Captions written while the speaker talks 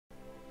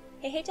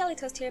Hey Jelly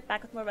Toast here,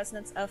 back with more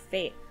Resonance of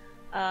Fate.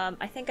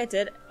 I think I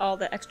did all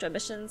the extra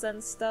missions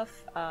and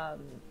stuff. I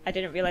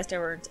didn't realize there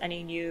weren't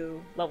any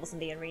new levels in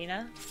the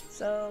arena,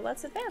 so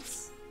let's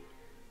advance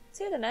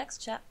to the next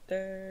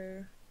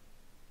chapter.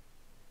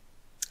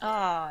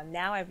 Ah,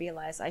 now I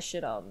realize I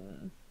should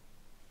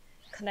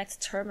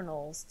connect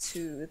terminals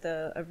to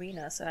the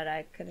arena so that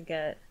I can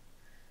get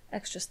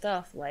extra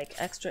stuff like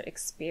extra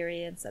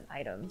experience and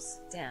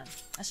items. Damn,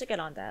 I should get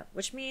on that,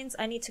 which means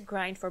I need to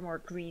grind for more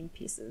green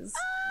pieces.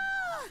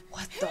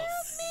 What the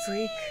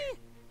freak?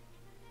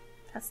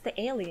 That's the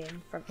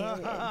alien from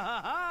Alien.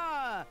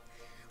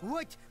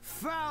 What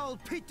foul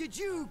pit did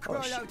you crawl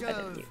out of? I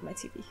didn't mute my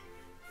TV.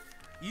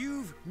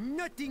 You've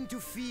nothing to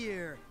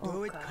fear,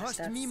 though it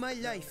cost me my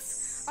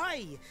life.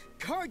 I,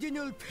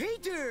 Cardinal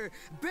Pater,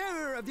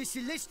 bearer of the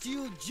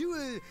celestial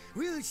jewel,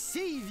 will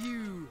save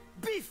you.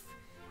 Biff!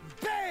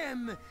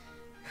 Bam!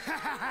 Ha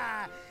ha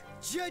ha!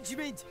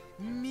 Judgment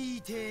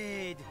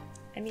meted.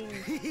 I mean,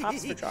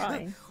 props for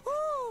drawing.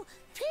 Oh,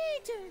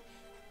 Peter,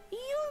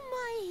 you're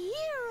my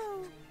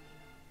hero.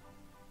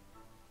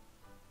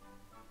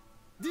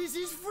 This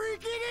is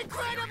freaking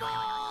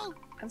incredible!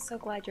 I'm so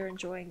glad you're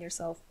enjoying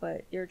yourself,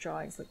 but your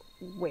drawings look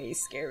way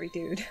scary,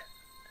 dude.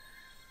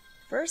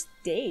 First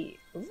date.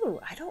 Ooh,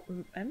 I don't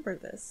remember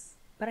this.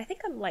 But I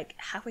think I'm like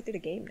halfway through the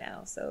game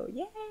now, so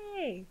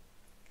yay!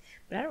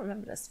 But I don't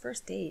remember this.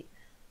 First date.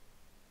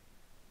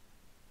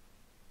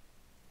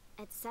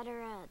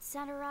 Etc.,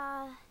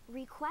 etc.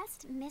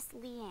 Request Miss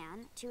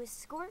Leanne to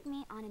escort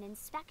me on an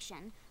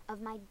inspection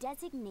of my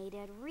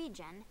designated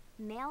region.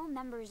 Male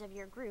members of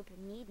your group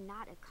need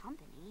not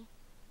accompany.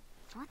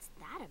 What's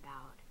that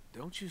about?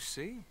 Don't you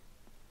see?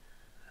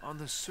 On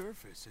the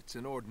surface, it's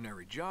an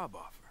ordinary job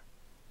offer.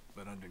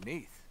 But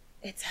underneath,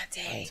 it's a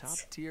date. A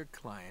top-tier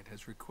client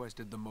has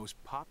requested the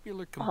most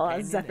popular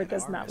companion Zephyr at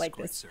does our not like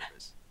escort this.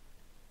 service.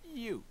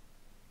 You.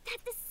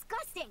 That's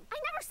disgusting! I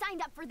never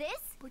signed up for this!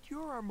 But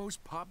you're our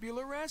most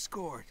popular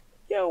escort.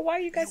 Yo, why are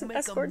you guys You'll in make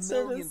escort $1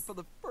 million service? for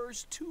the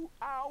first 2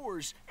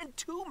 hours, and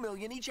 $2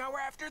 million each hour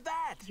after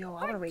that. Yo,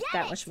 I wanna make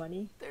that much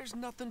money. There's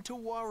nothing to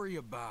worry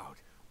about.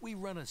 We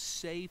run a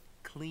safe,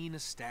 clean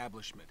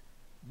establishment.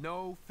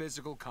 No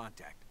physical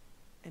contact.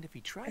 And if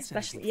he tries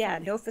Especially, anything yeah,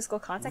 funny, no physical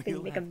contact and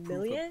you we'll make $1 have proof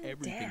of million?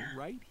 everything Damn.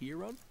 right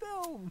here on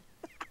film.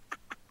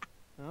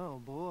 Oh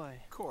boy.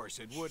 Of course,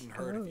 it wouldn't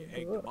hurt if you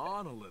egged him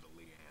on a little,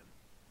 Leanne.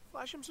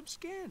 Flash him some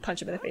skin.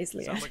 Punch him in the face,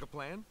 Leanne. Sounds like a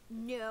plan?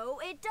 No,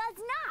 it does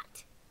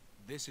not!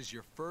 This is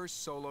your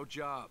first solo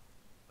job.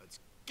 Let's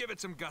give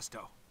it some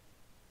gusto.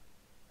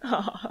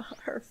 Oh,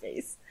 her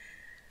face.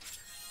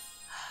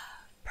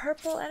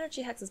 Purple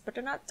energy hexes, but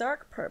they're not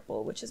dark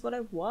purple, which is what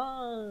I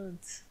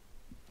want.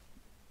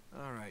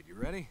 Alright, you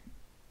ready?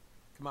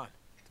 Come on,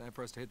 time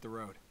for us to hit the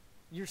road.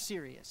 You're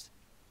serious?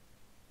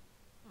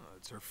 Oh,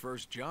 it's her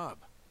first job.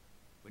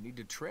 We need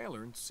to trail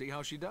her and see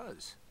how she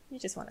does. You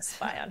just want to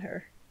spy on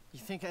her. You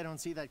think I don't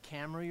see that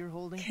camera you're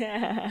holding?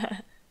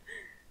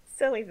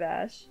 Silly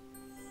Vash.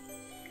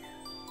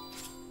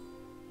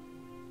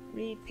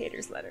 Read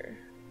Pater's letter.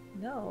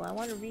 No, I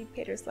want to read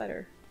Pater's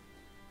letter.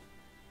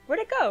 Where'd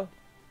it go?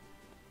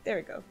 There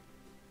we go.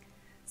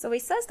 So he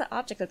says the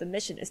object of the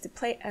mission is to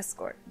play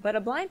escort, but a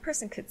blind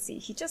person could see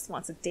he just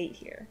wants a date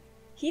here.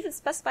 He even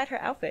specified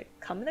her outfit.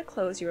 Come in the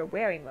clothes you were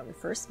wearing when we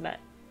first met.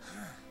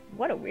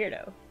 What a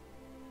weirdo.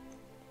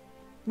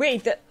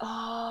 Wait,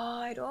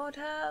 oh, I don't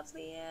have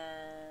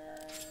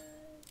Leanne.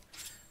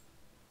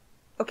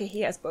 Okay,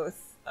 he has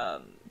both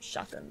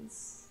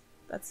shotguns.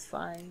 That's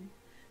fine.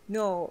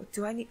 No,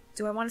 do I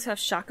want him to have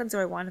shotguns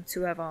or I want him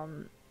to have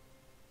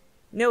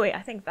No wait,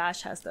 I think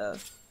Vash has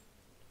the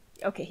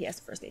okay, he has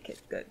the first aid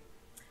kit, good.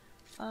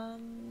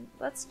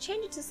 Let's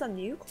change it to some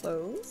new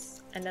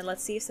clothes, and then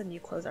let's see if some new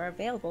clothes are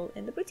available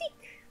in the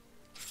boutique.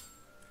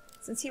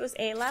 Since he was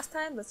A last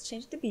time, let's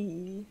change it to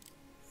B.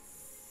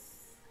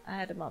 I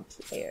had him on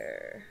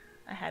player.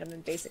 I had him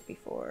in basic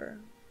before.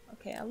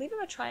 Okay, I'll leave him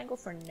a triangle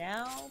for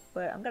now,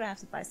 but I'm gonna have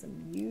to buy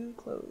some new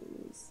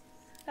clothes.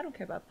 I don't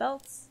care about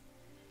belts.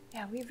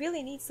 Yeah, we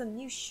really need some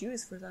new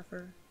shoes for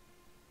Zephyr.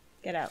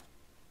 Get out.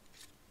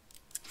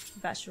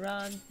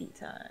 Vacheron,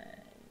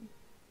 B-time.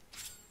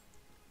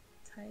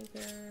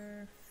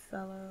 Tiger,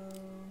 fellow.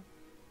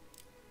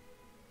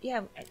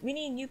 Yeah, we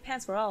need new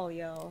pants for all,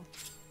 yo.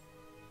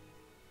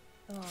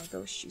 Oh,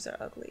 those shoes are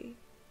ugly.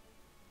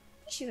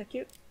 These shoes are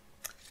cute.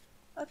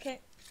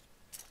 Okay.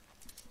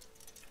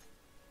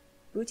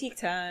 Boutique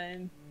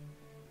time.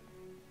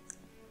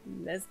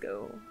 Let's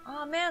go.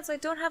 Oh man, so I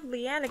don't have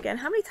Leanne again.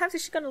 How many times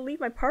is she gonna leave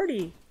my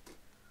party?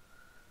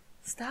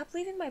 Stop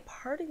leaving my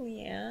party,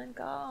 Leanne.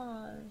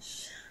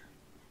 Gosh.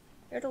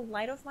 You're the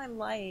light of my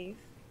life.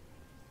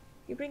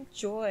 You bring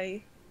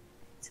joy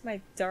to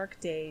my dark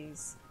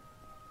days.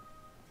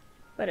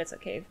 But it's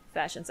okay.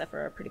 Vash and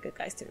Zephyr are pretty good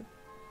guys too.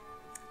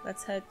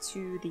 Let's head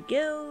to the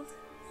guild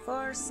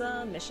for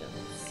some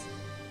missions.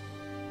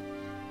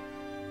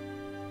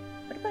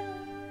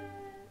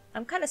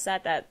 I'm kind of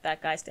sad that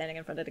that guy standing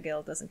in front of the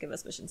guild doesn't give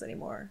us missions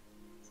anymore.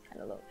 It's kind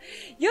of low.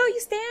 Yo,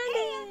 you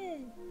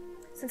standing?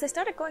 Since I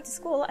started going to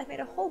school, I've made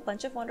a whole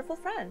bunch of wonderful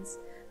friends.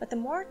 But the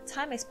more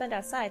time I spend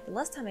outside, the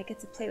less time I get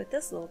to play with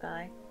this little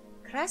guy.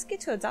 Could I ask you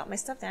to adopt my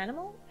stuffed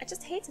animal? I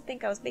just hate to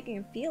think I was making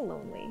him feel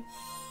lonely.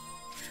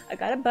 I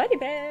got a buddy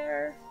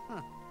bear!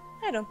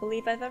 I don't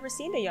believe I've ever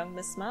seen a young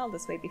miss smile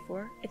this way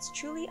before. It's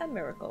truly a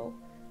miracle.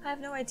 I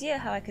have no idea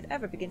how I could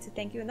ever begin to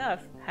thank you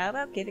enough. How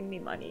about giving me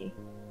money?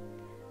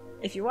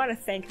 If you want to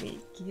thank me,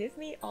 give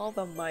me all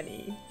the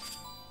money.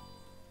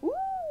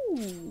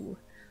 Ooh!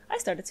 I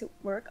started to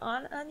work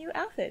on a new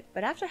outfit,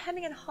 but after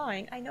hemming and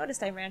hawing, I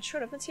noticed I ran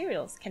short of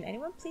materials. Can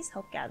anyone please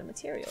help gather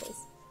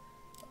materials?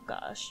 Oh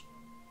gosh.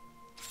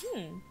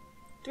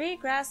 3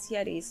 grass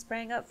yetis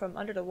sprang up from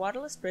under the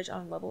waterless bridge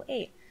on level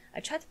 8. I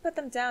tried to put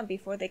them down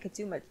before they could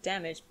do much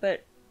damage,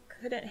 but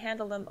couldn't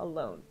handle them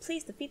alone.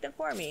 Please defeat them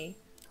for me.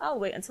 I'll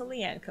wait until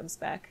Leanne comes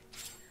back.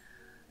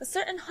 A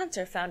certain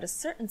hunter found a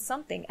certain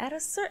something at a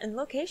certain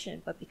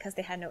location, but because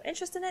they had no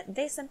interest in it,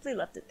 they simply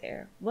left it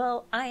there.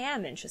 Well, I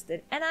am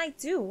interested, and I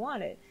do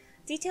want it.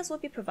 Details will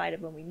be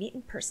provided when we meet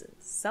in person.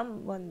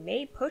 Someone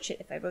may poach it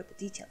if I wrote the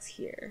details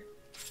here.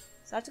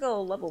 So I have to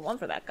go level 1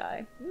 for that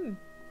guy.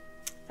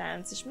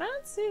 Fancy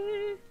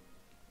schmancy.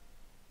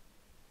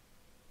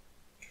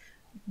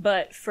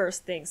 But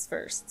first things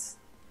first.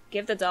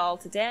 Give the doll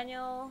to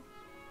Daniel.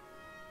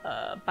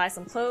 Buy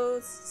some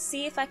clothes.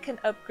 See if I can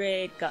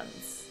upgrade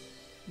guns.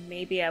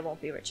 Maybe I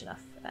won't be rich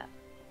enough for that.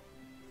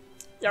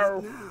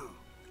 Yo.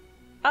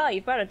 Ah,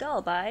 you brought a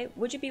doll by.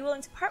 Would you be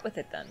willing to part with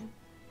it then?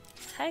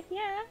 Heck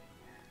yeah.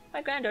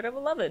 My granddaughter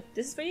will love it.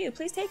 This is for you.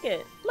 Please take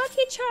it.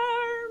 Lucky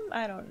charm!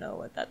 I don't know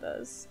what that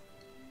does.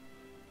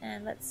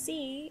 And let's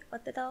see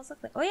what the dolls look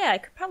like. Oh yeah, I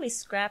could probably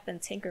scrap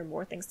and tinker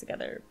more things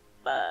together,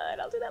 but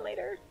I'll do that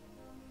later.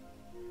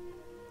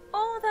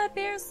 Oh, that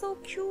bear's so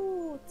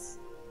cute.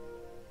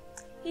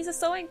 He's a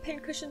sewing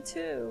pincushion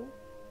too.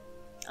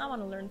 I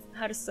want to learn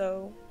how to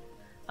sew.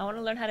 I want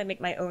to learn how to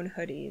make my own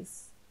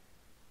hoodies.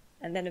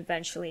 And then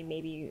eventually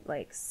maybe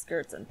like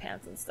skirts and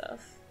pants and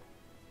stuff.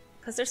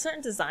 Because there's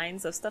certain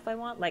designs of stuff I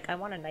want. Like I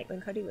want a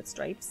Nightwing hoodie with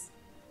stripes.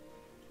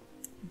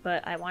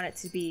 But I want it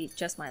to be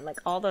just mine. Like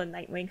all the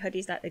Nightwing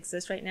hoodies that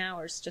exist right now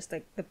are just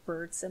like the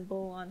bird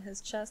symbol on his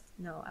chest.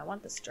 No, I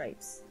want the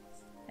stripes.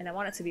 And I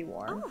want it to be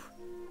warm. Oh.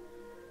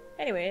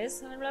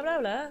 Anyways, blah blah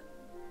blah.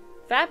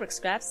 Fabric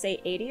scraps,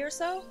 say 80 or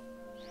so.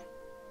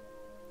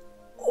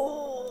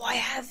 Oh, I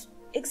have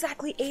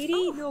exactly 80?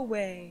 Oh. No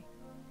way.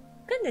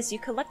 Goodness, you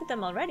collected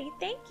them already.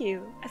 Thank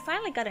you. I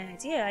finally got an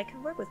idea I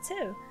can work with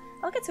too.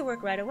 I'll get to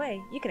work right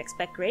away. You can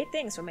expect great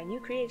things from my new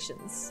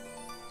creations.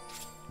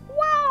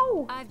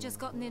 Wow! I've just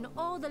gotten in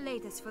all the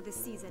latest for this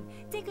season.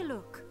 Take a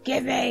look.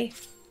 Give me!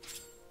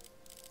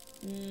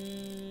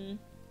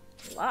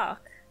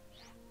 Lock?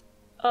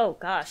 Oh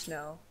gosh,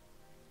 no.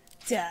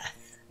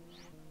 Death.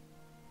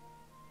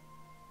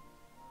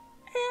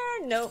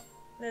 Nope.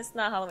 It's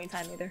not Halloween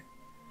time either.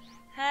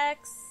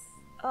 Hex.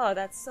 Oh,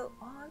 that's so...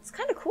 Oh, it's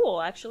kind of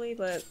cool, actually,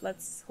 but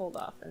let's hold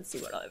off and see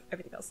what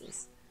everything else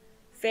is.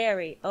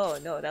 Fairy. Oh,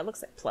 no, that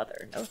looks like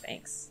pleather. No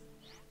thanks.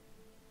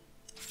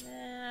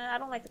 Nah, I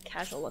don't like the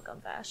casual look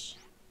on Vash.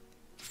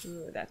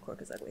 Ooh, that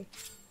cork is ugly.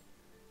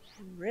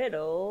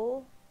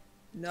 Riddle.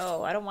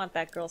 No, I don't want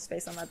that girl's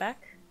face on my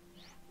back.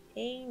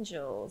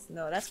 Angels.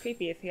 No, that's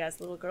creepy if he has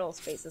little girls'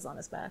 faces on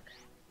his back.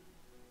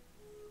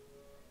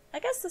 I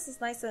guess this is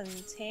nice and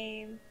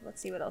tame.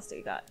 Let's see what else do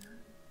we got.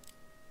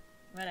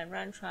 Run and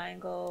run,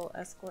 triangle,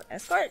 escort.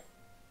 Escort!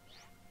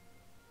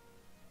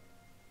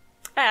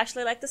 I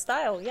actually like the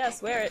style.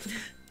 Yes, wear it.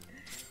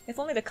 If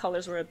only the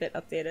colors were a bit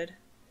updated.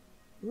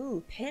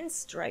 Ooh,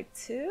 pinstripe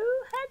too?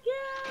 Heck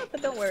yeah!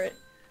 But don't wear it.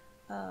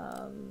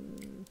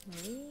 Marine.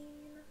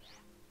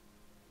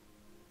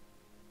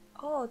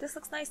 Oh, this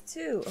looks nice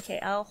too. Okay,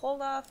 I'll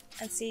hold off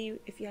and see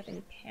if you have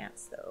any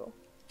pants though.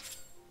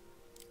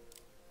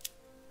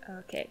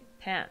 Okay,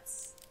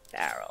 pants.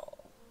 Barrel.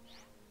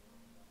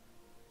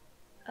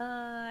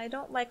 I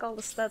don't like all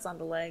the studs on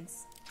the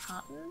legs.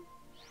 Cotton?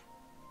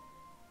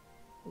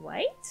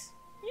 White?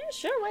 Yeah,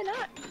 sure, why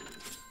not?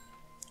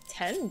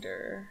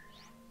 Tender.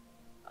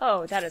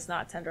 Oh, that is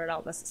not tender at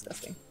all. That's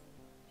disgusting.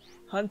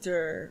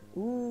 Hunter.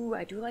 Ooh,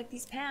 I do like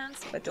these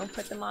pants, but don't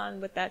put them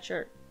on with that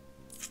shirt.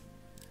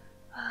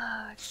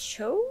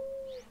 Cho?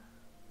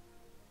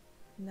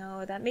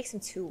 No, that makes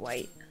him too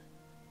white.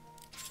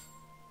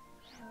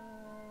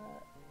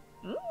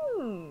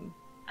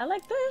 I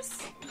like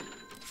this.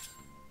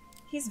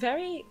 He's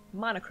very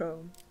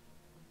monochrome.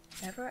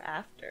 Ever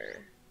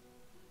after.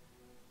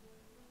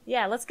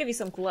 Yeah, let's give you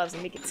some gloves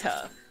and make it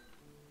tough.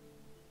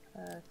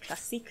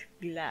 Classique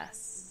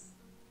glace.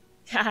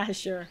 Haha,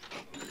 sure.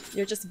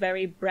 You're just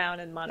very brown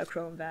and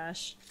monochrome,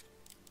 Vash.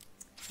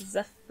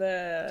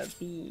 Zephyr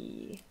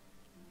B.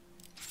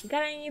 You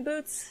got any new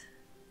boots?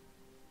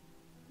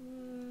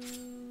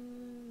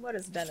 What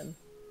is denim?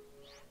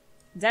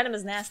 Denim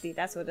is nasty,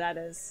 that's what that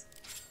is.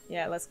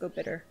 Yeah, let's go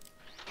bitter.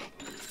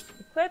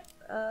 Equip,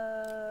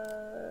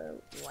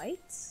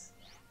 white?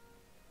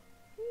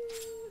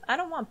 I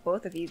don't want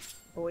both of you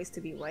boys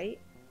to be white.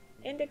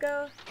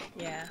 Indigo?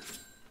 Yeah.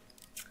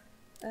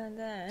 And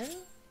then...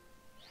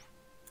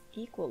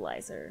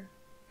 Equalizer.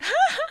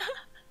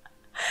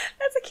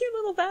 That's a cute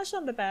little Vash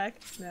on the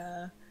back.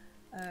 Nah.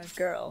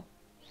 Girl.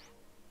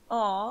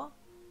 Aw.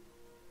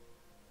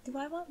 Do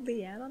I want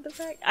Leanne on the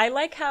back? I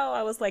like how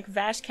I was like,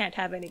 Vash can't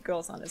have any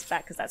girls on his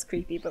back because that's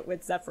creepy, but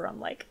with Zephyr I'm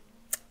like,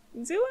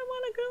 do I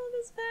want a girl on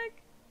his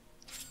back?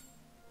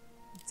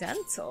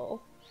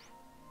 Dental?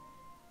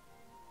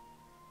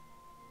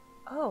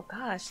 Oh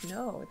gosh,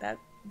 no.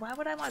 Why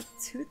would I want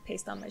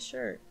toothpaste on my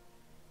shirt?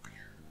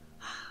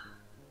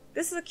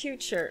 This is a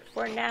cute shirt.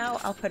 For now,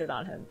 I'll put it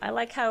on him. I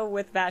like how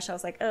with Vash I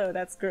was like, oh,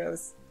 that's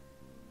gross.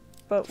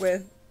 But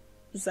with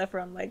Zephyr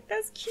I'm like,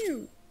 that's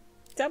cute.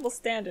 Double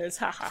standards,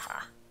 ha ha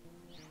ha.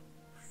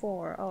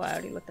 4. Oh, I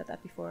already looked at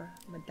that before.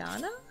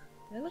 Madonna?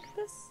 Did I look at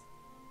this?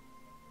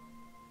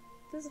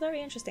 This is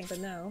very interesting, but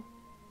no.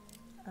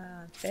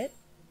 Fit?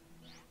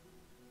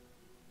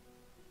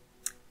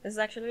 This is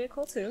actually really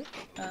cool too.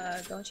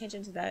 Don't change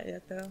into that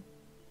yet though.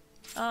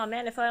 Oh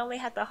man, if I only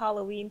had the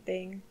Halloween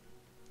thing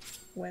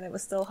when it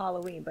was still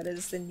Halloween, but it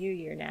is the new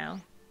year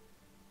now.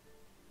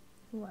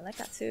 Ooh, I like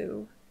that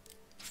too.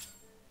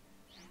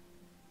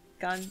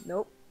 Gun,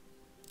 nope.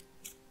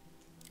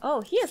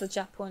 Oh, he has a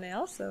Japone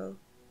also.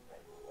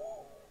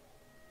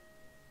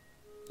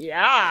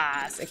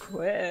 Yes!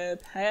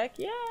 Equip! Heck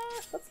yeah!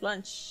 What's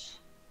lunch?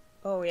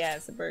 Oh yeah,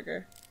 it's a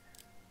burger.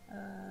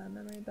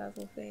 Memory,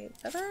 basil, fate.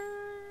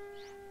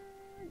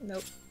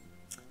 Nope.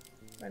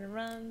 Run and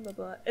run, blah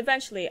blah.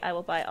 Eventually, I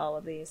will buy all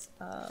of these.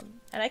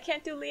 And I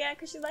can't do Leanne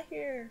because she's not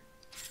here.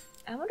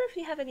 I wonder if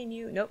you have any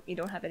new... Nope, you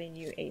don't have any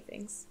new A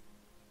things.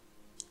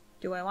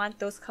 Do I want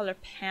those color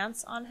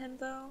pants on him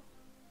though?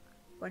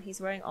 When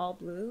he's wearing all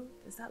blue?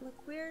 Does that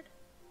look weird?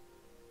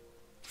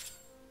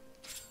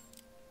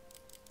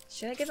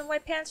 Should I give him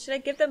white pants? Should I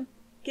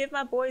give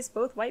my boys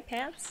both white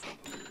pants?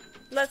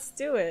 Let's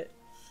do it.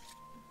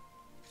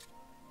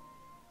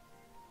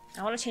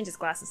 I want to change his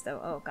glasses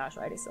though. Oh gosh,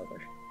 why are they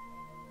silver?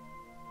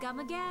 Come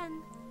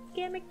again.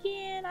 Come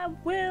again, I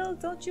will.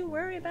 Don't you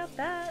worry about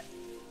that.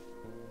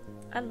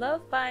 I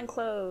love buying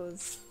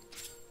clothes.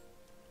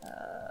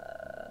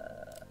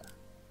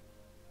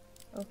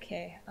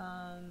 Okay,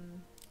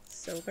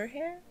 silver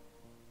hair?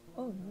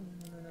 Oh,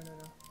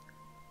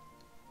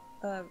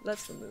 no.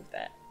 Let's remove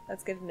that.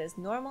 Let's give him his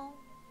normal.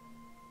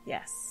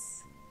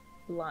 Yes.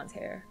 Blonde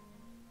hair.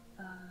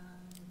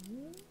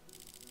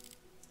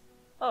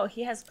 Oh,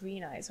 he has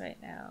green eyes right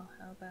now.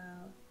 How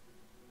about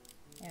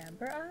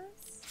amber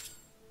eyes?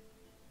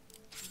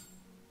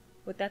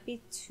 Would that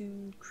be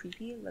too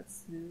creepy?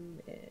 Let's zoom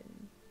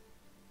in.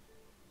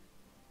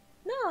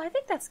 No, I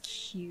think that's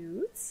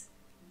cute.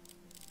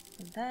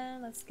 And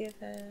then let's give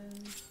him...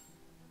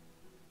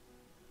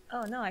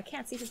 Oh no, I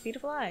can't see his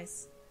beautiful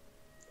eyes.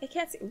 I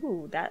can't see...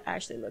 Ooh, that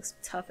actually looks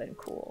tough and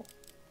cool.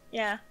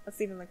 Yeah, let's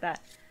leave him like that.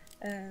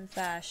 And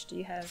Vash, do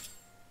you have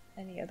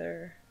any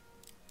other...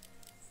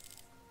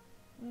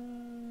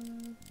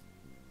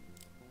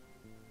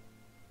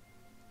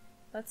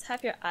 Let's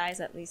have your eyes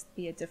at least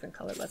be a different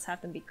color. Let's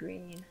have them be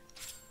green.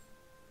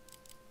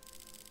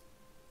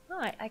 Oh,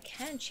 I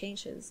can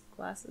change his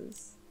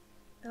glasses.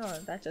 Oh,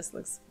 that just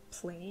looks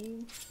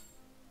plain.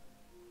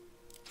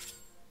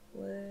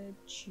 Wood,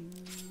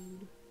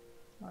 chewed,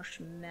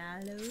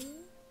 marshmallow,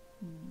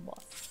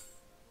 moss.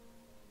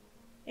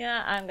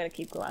 Yeah, I'm gonna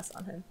keep glass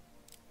on him.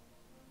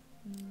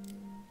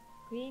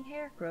 Green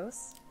hair?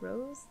 Gross.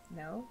 Rose?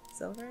 No.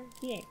 Silver?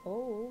 He ain't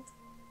old.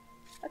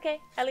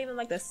 Okay, I leave him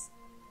like this.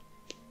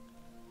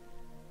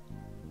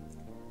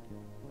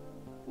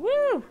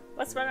 Woo!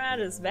 Let's run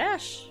around as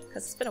Vash,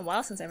 because it's been a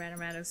while since I ran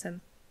around as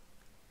him.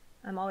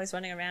 I'm always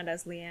running around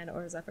as Leanne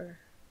or Zephyr.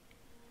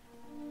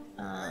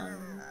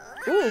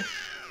 Ooh!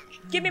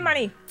 Give me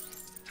money!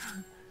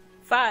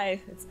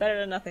 5. It's better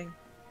than nothing.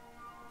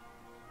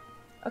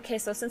 Okay,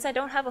 so since I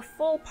don't have a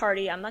full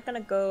party, I'm not gonna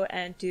go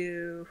and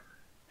do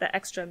the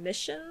extra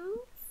missions.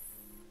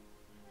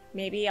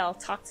 Maybe I'll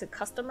talk to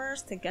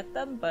customers to get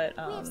them, but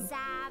we have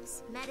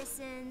salves,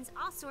 medicines,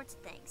 all sorts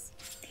of things.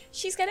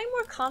 She's getting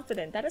more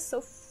confident. That is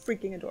so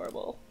freaking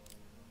adorable.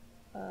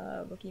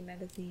 Rookie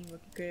magazine,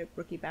 rookie grip,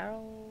 rookie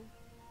barrel.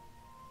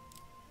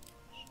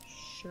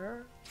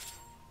 Sure.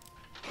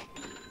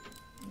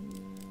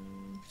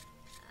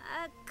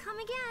 Come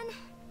again.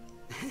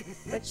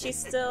 But she's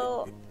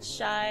still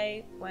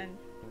shy when...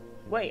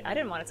 Wait, I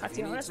didn't want to talk to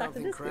you. I want to talk to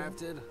this crafted,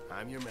 dude.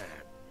 I'm your man.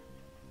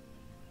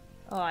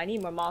 Oh, I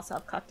need more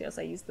Molotov cocktails.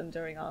 I used them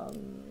during,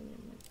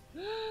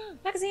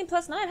 magazine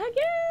 +9, heck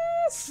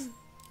yes!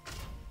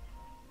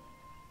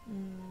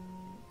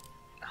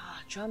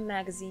 Drum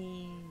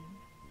magazine.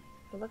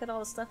 But look at all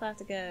the stuff I have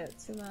to get.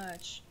 Too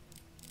much.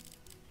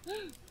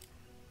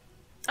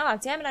 Oh,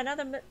 damn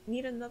it,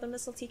 need another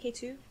missile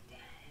TK2?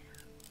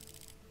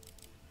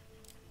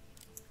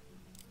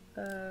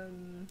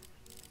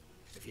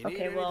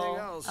 Okay,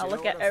 well, I'll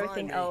look at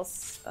everything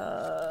else,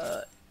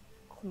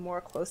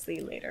 more closely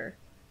later.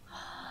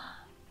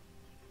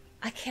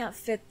 I can't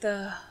fit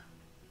the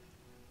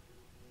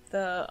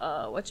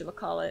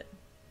whatchamacallit,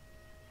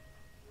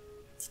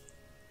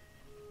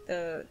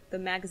 the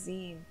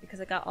magazine because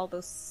I got all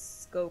those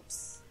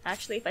scopes.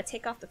 Actually, if I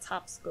take off the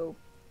top scope,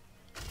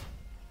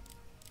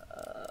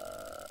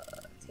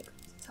 take off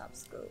the top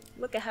scope.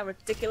 Look at how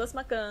ridiculous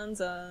my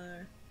guns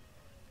are.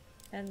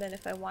 And then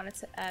if I wanted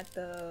to add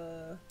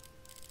the,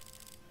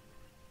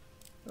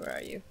 where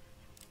are you?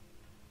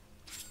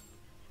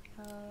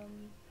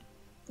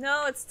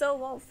 No, it still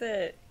won't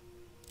fit.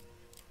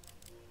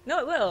 No,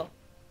 it will.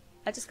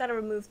 I just gotta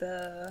remove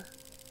the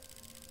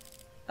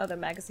other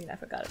magazine. I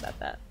forgot about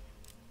that.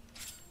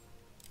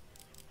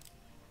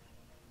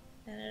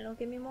 And it'll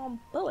give me more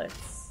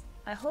bullets.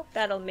 I hope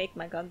that'll make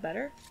my gun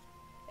better.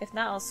 If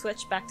not, I'll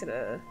switch back to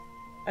the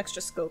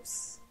extra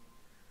scopes.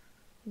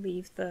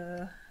 Leave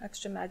the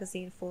extra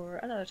magazine for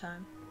another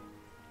time.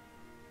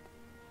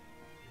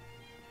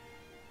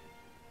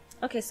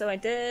 Okay, so I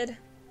did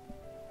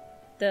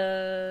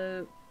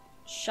the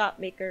shop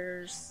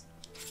makers,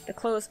 the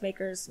clothes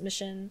makers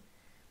mission.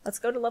 Let's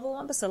go to level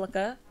 1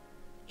 Basilica,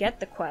 get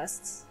the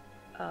quests,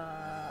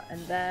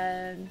 and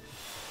then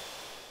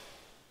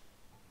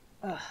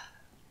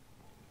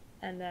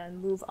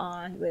move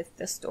on with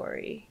the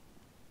story.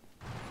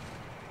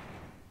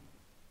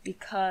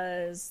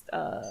 Because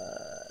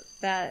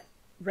that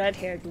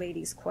red-haired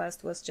lady's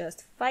quest was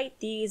just fight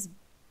these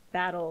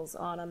battles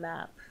on a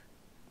map.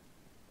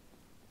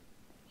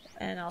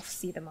 And I'll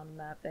see them on the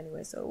map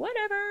anyway, so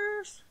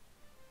whatever.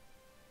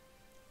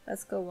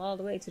 Let's go all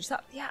the way to the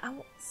top. Yeah, I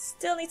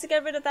still need to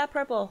get rid of that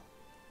purple.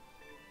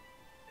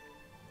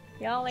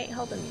 Y'all ain't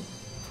helping me.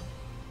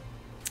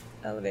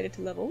 Elevated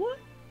to level 1.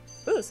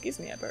 Ooh, excuse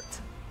me, I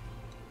burped.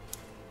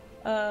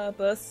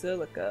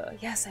 Basilica.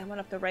 Yes, I went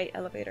up the right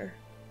elevator.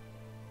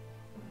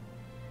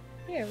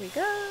 Here we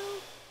go.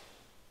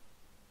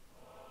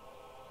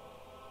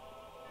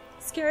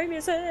 Scary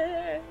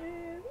music.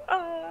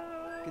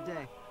 Oh. Good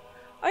day.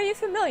 Are you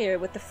familiar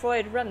with the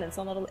Freud remnants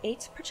on level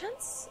 8,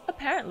 perchance?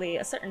 Apparently,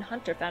 a certain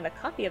hunter found a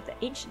copy of the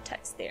ancient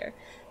text there,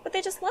 but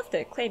they just left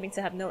it, claiming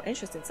to have no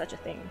interest in such a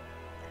thing.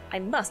 I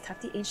must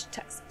have the ancient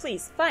text.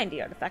 Please find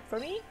the artifact for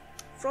me.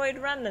 Freud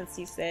remnants,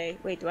 you say?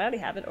 Wait, do I already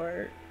have it,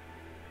 or...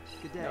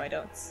 Good day. No, I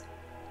don't.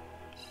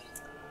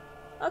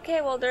 Okay,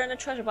 well, they're in a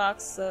treasure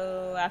box,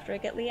 so after I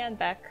get Leanne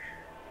back,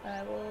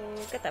 I will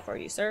get that for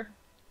you, sir.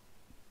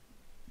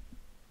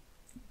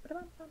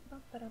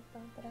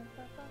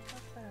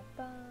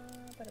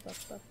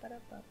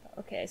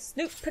 Okay,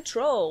 Snoop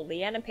Patrol.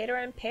 Leanne and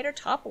Pater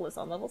Topple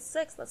on level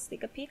 6. Let's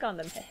sneak a peek on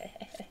them.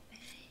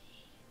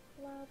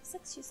 Level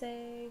 6, you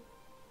say?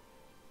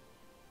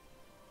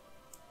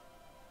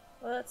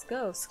 Well, let's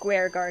go.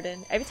 Square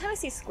Garden. Every time I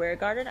see Square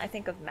Garden, I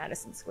think of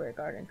Madison Square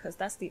Garden, because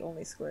that's the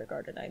only Square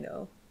Garden I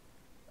know.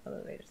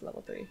 Elevator to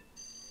level 3.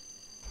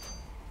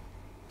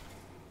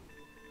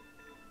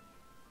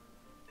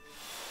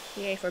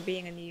 Yay for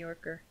being a New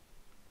Yorker.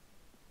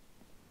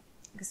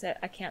 Like I said,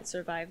 I can't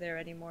survive there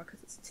anymore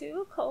because it's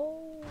too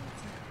cold.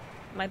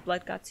 My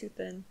blood got too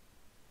thin.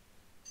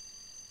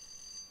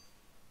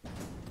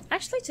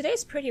 Actually,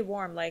 today's pretty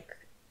warm. Like,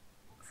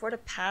 for the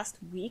past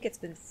week, it's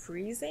been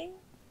freezing.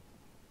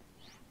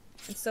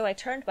 And so I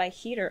turned my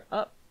heater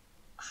up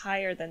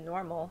higher than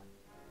normal.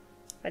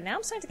 But now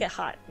I'm starting to get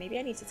hot. Maybe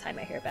I need to tie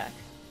my hair back.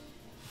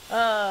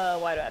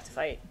 Why do I have to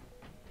fight?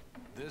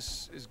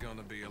 This is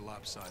gonna be a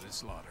lopsided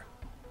slaughter.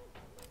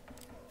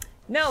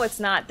 No, it's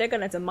not. They're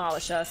gonna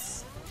demolish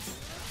us.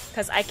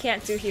 Because I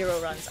can't do hero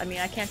runs. I mean,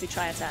 I can't do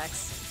tri-attacks.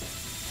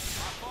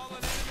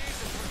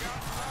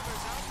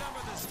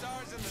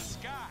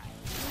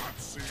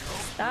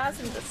 Stars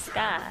in the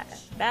sky.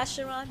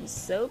 Vacheron is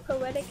so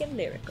poetic and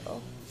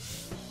lyrical.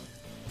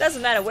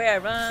 Doesn't matter where I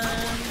run.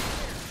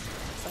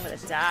 So I'm gonna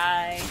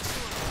die.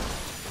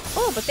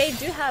 Oh, but they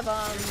do have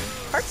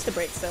hearts to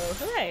break, so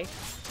hooray.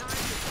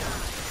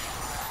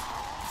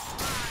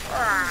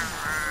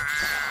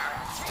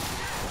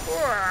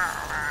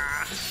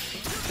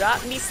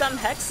 Drop me some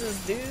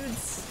hexes,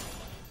 dudes.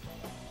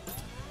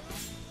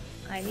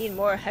 I need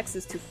more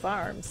hexes to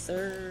farm,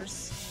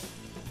 sirs.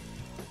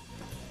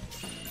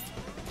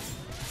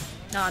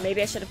 Nah,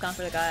 maybe I should have gone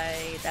for the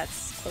guy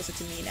that's closer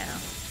to me now.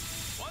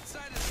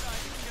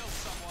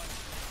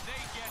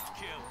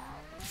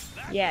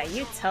 Yeah,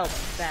 you tell them,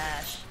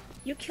 Bash.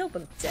 You kill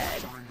them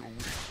dead.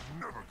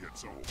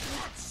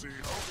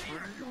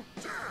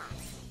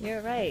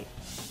 You're right.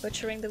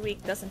 Butchering the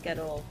weak doesn't get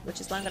old,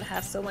 which is why I'm gonna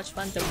have so much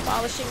fun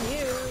demolishing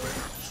you.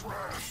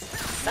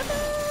 Sucker!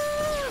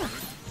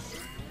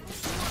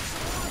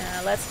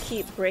 Now let's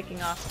keep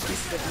breaking off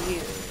pieces of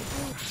you.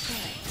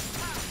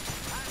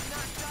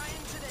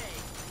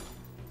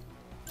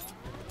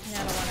 I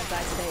don't want to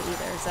die today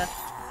either, Zeph.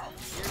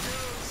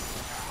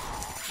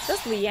 Does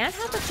Leanne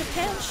have a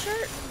Japan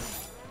shirt?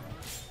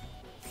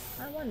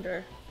 I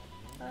wonder.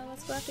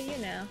 Let's go after you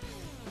now.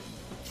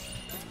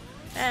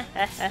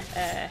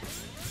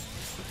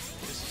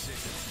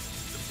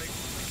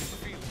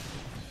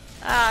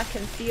 I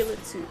can feel it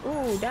too.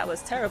 Ooh, that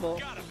was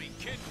terrible.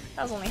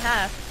 That was only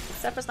half.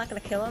 Zephyr's not gonna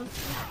kill him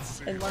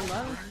in one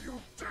run.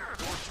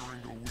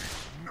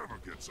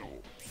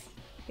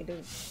 Okay,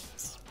 dude.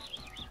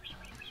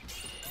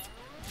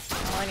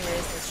 Well, anyways,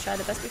 let's try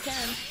the best we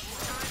can.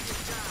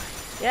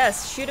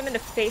 Yes, shoot him in the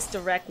face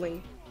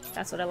directly.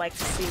 That's what I like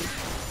to see.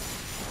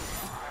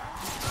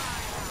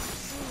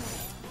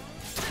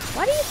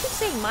 Why do you keep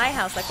saying my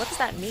house? Like, what does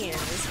that mean?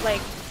 It's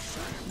like,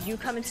 you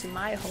come into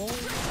my home?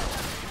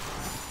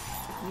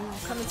 You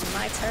come into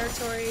my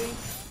territory?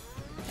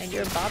 And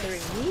you're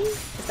bothering me?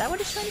 Is that what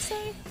it's trying to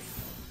say?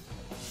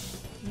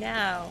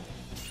 Now,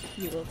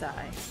 you will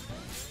die.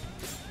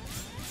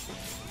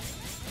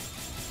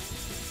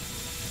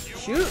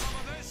 Shoot!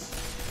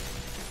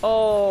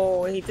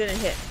 Oh, he didn't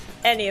hit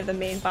any of the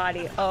main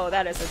body. Oh,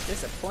 that is a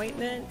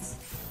disappointment.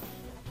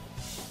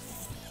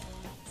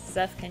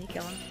 Zeph, can you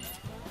kill him?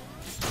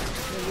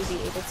 Will you be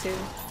able to?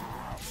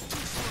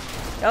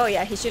 Oh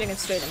yeah, he's shooting him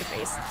straight in the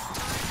face.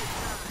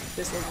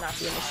 This will not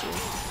be an issue.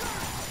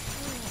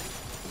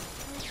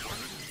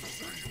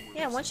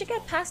 Yeah, once you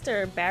get past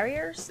their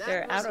barriers,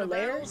 their outer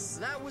layers,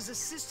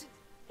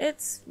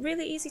 it's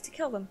really easy to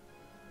kill them.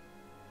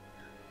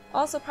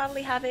 Also,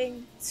 probably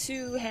having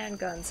 2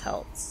 handguns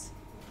helps.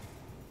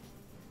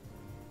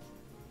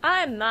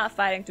 I'm not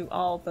fighting through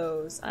all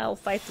those. I'll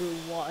fight through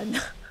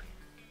 1.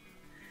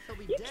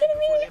 You kidding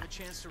me?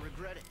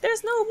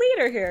 There's no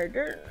leader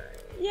here.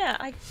 Yeah,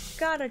 I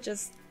gotta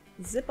just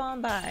zip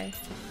on by.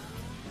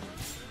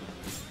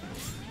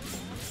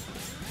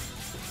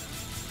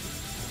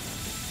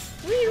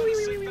 Wee, wee,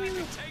 wee, wee,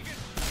 wee.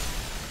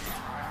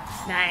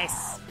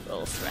 Nice.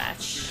 Little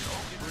scratch.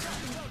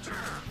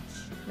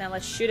 Now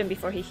let's shoot him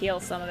before he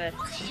heals some of it.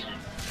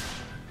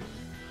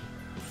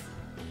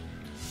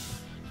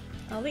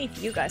 I'll leave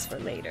you guys for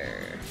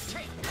later.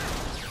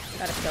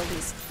 Gotta kill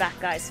these fat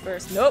guys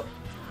first. Nope.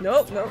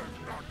 Nope, nope.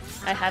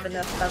 I have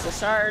enough puzzle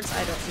shards.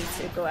 I don't need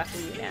to go after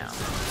you now.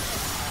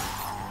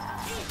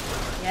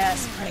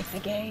 Yes, break the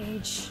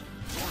gauge.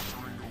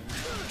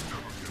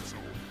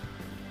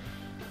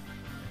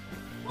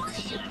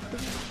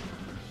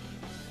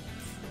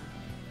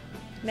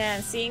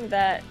 Man, seeing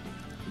that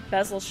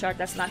bezel shard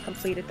that's not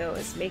completed though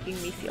is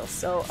making me feel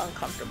so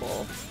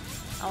uncomfortable.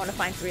 I want to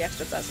find 3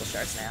 extra bezel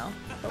shards now.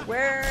 But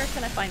where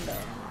can I find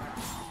them?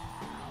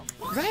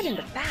 Right in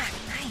the back.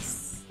 Nice.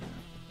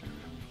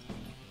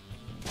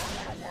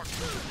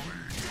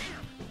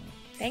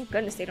 Thank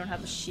goodness they don't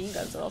have machine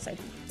guns or else I'd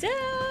be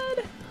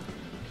dead.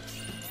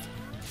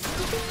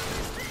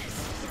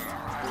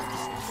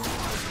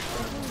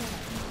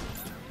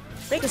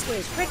 Break his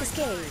cage, break his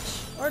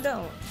cage. Or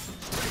don't.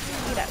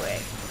 Be that way.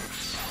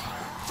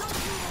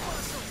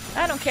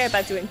 I don't care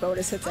about doing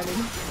bonus hits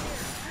anymore.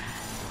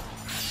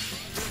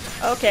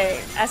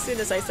 Okay, as soon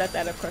as I said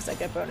that, of course I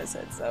get bonus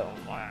hits, so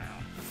wow.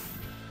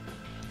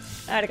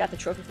 I already got the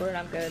trophy for it,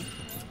 I'm good.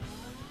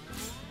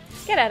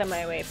 Get out of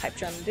my way, pipe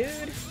drum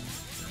dude.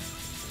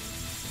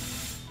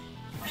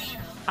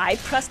 I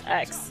pressed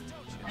X.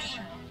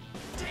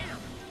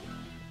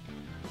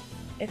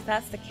 If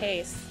that's the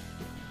case,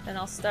 then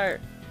I'll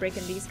start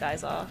breaking these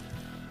guys off.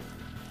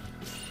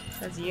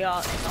 Because y'all,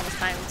 it's almost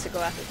time to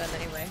go after them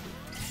anyway.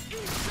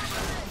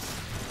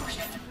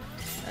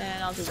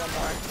 And I'll do one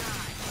more.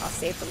 I'll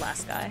save the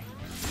last guy.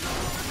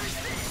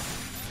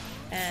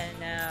 And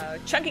now,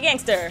 Chunky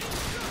Gangster!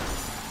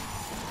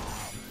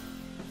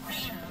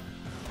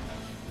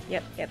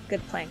 Yep,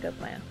 good plan, good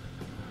plan.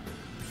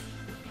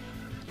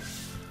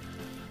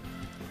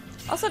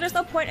 Also, there's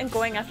no point in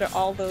going after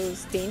all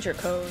those danger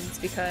cones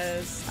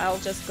because I'll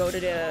just go to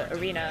the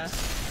arena,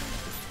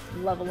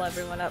 level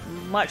everyone up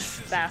much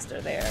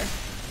faster there.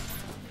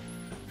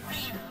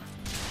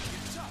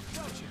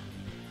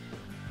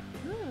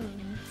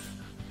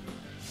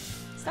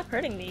 Stop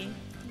hurting me.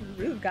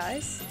 Rude,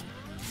 guys.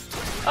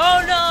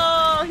 Oh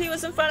no! He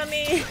was in front of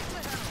me!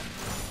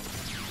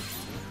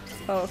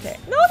 Oh, okay.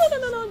 No,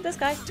 this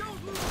guy.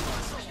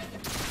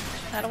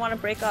 I don't want to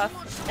break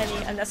off any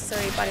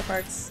unnecessary body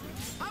parts.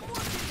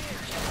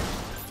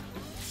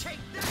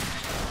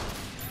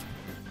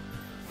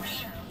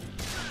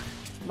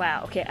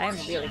 Wow, okay, I am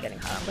really getting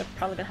hot. I'm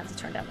probably gonna have to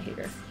turn down the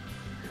heater.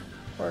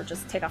 Or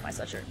just take off my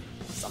sweatshirt.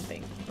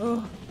 Something.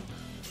 Oh.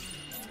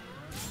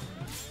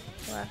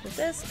 Go after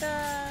this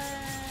guy.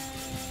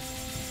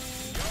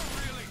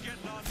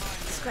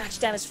 Scratch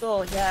damage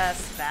full.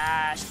 Yes,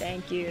 Vash.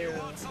 Thank you.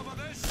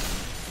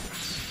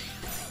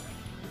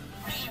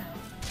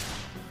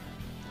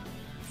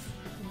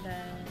 And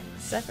then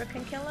Zephyr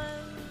can kill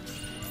him.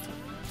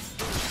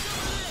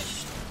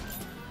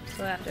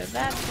 Go after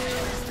that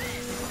dude.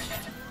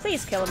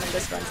 Please kill him in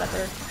this run,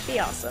 Zephyr. Be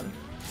awesome.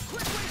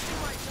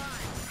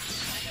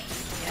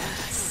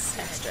 Yes,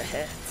 extra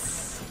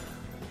hits.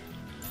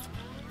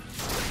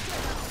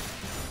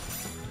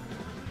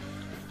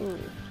 Ooh.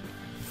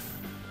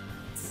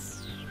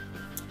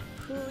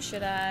 Who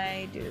should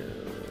I do?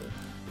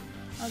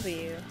 I'll do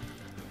you.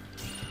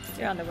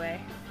 You're on the way.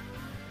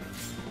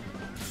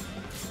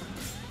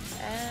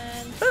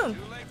 And boom!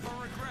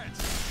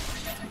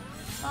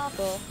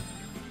 Awful.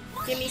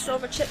 Give me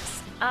silver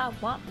chips. I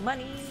want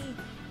money.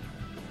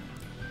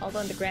 Although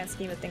in the grand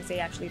scheme of things, they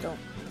actually don't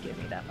give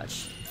me that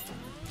much.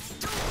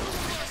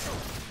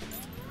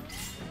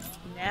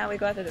 Now we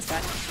go after this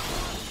guy.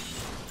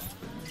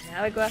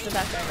 Now we go after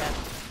that guy again.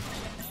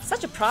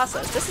 Such a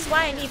process. This is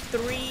why I need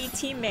 3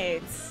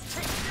 teammates.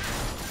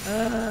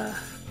 Ugh.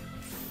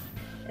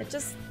 It's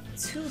just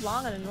too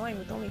long and annoying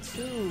with only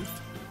 2.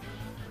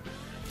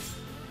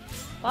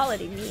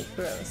 Quality meat,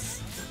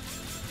 gross.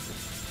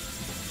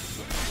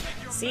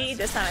 See,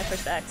 this time I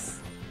pushed X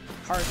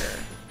harder,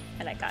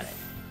 and I got it.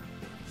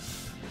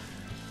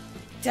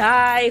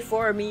 Die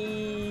for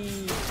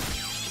me!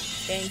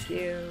 Thank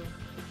you.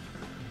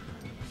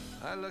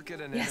 I look at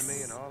an Yes.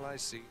 enemy and all I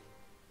see.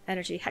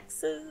 Energy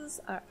hexes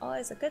are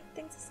always a good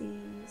thing to see.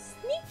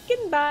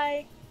 Sneaking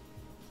by!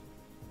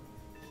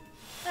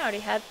 I already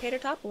had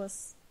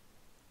Patertopoulos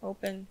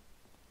open.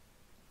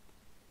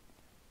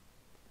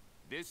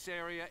 This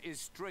area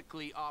is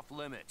strictly off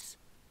limits.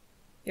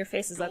 Your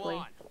face is Go ugly.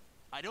 on.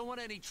 I don't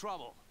want any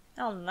trouble.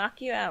 I'll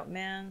knock you out,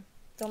 man.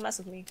 Don't mess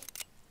with me.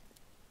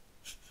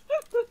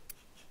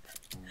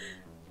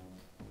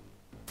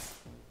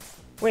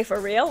 Wait, for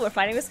real? We're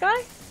fighting this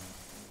guy?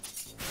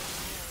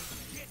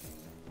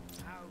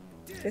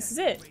 This is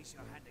it.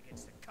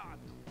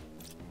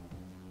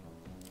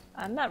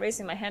 I'm not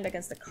raising my hand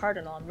against the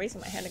Cardinal, I'm raising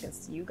my hand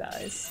against you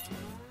guys.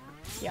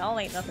 Y'all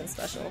ain't nothing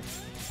special.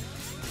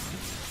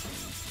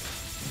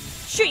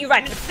 Shoot you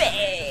right in the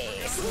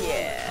face!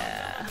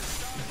 Yeah.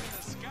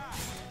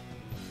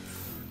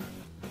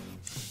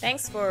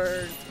 Thanks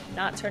for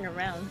not turning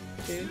around,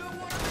 dude.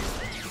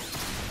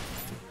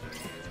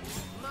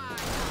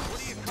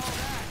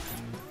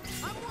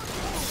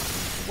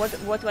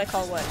 What do I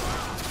call what?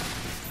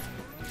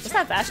 Was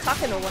that Vash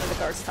talking or one of the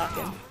guards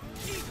talking?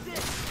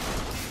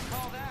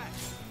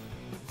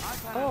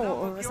 Oh,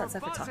 or was that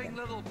Zephyr talking?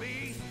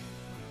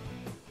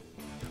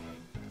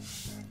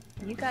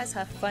 You guys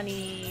have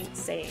funny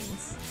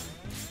sayings.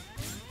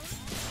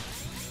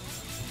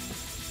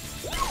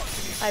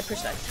 I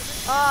pushed that.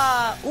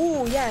 Ah,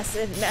 ooh, yes,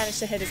 it managed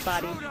to hit his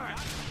body.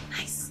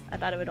 Nice. I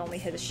thought it would only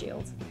hit his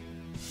shield.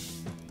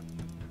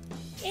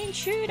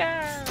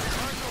 Intruder!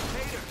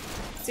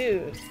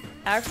 Dude,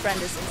 our friend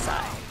is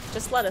inside.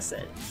 Just let us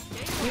in.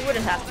 You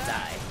wouldn't have to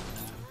die.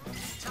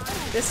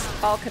 This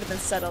all could have been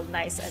settled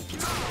nice and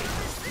peacefully.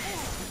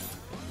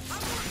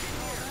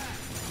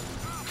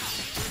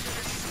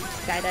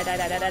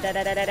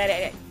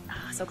 Die.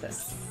 Ah, so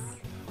close.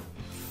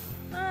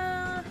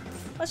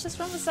 Let's just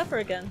run with Zephyr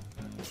again.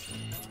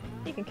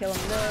 You can kill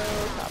him, no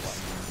problem.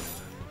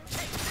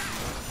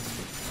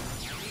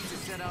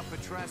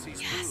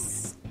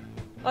 Yes!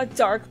 A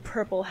dark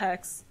purple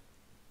hex.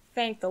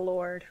 Thank the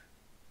Lord.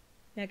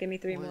 Yeah, give me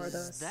 3 more of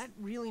those. Was that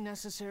really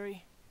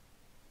necessary?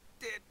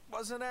 It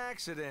was an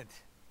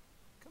accident.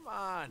 Come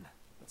on.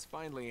 Let's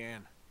find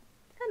Leanne.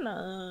 Come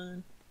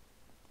on.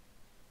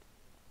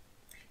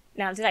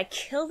 Now, did I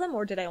kill them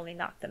or did I only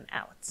knock them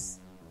out?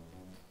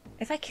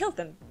 If I killed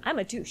them, I'm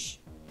a douche.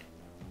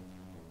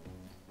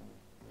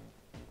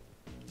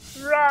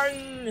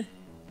 Run!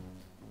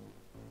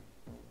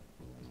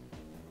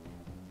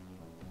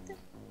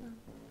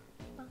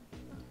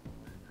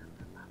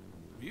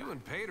 You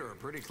and Pater are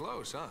pretty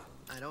close, huh?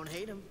 I don't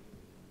hate him.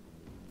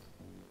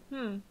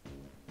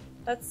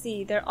 Let's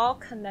see, they're all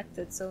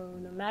connected, so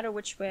no matter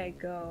which way I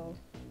go,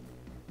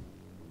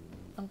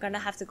 I'm gonna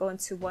have to go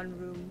into one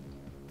room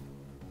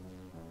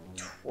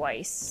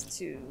twice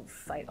to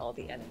fight all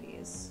the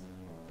enemies.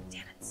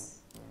 Damn it.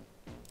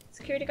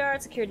 Security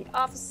guard, security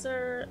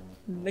officer,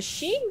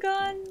 machine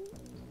gun.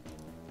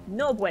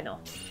 No bueno.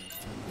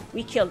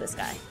 We killed this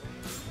guy.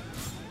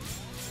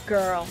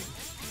 Girl.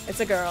 It's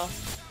a girl.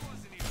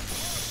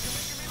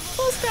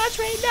 Full scratch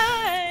rate,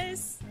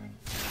 nice!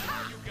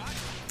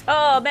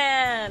 Oh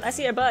man, I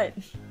see your butt.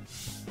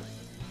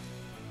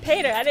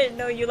 Pater, I didn't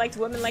know you liked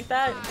women like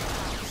that.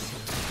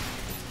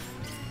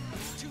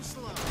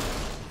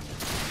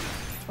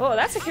 Oh,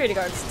 that security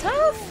guard's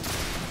tough!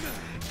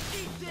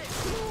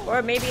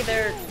 Or maybe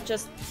they're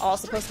just all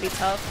supposed to be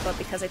tough, but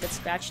because I did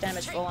scratch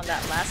damage full on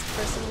that last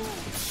person,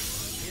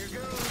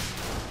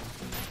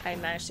 I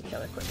managed to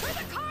kill her quickly.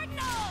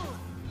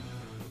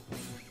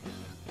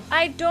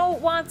 I don't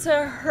want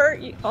to hurt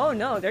you. Oh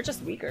no, they're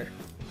just weaker.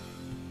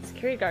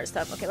 Security guard is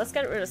tough. Okay, let's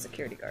get rid of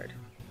security guard.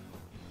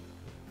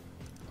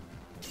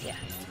 Yeah.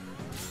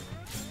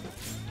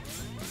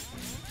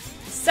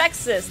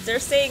 Sexist! They're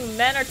saying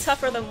men are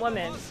tougher than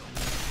women.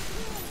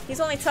 He's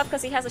only tough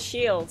because he has a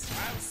shield.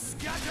 I'll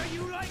scatter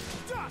you like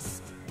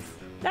dust.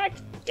 Like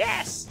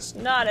dust!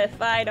 Not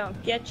if I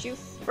don't get you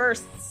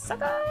first,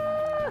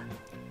 sucker!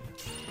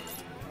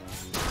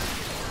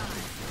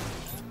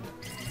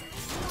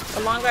 The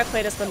longer I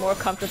play this, the more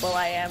comfortable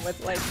I am with,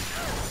 like,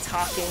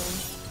 talking,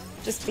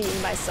 just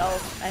being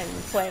myself and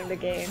playing the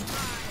game.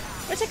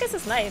 Which I guess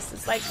is nice.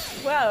 It's like,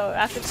 wow,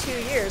 after 2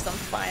 years, I'm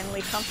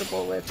finally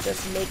comfortable with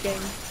just making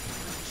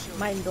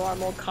my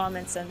normal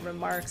comments and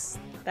remarks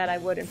that I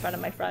would in front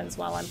of my friends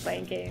while I'm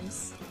playing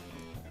games.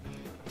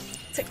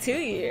 It took 2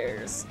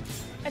 years.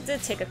 I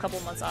did take a couple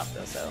months off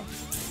though, so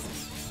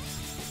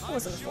it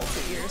wasn't a full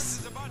 2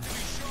 years.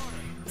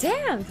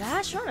 Damn,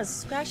 Vash, you're on a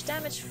scratch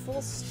damage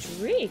full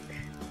streak.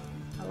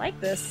 I like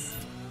this.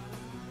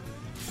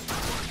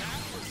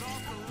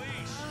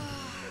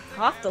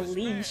 Off the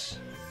leash.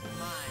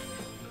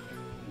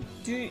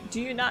 Do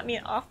you not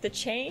mean off the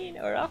chain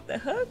or off the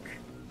hook?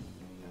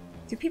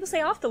 Do people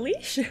say off the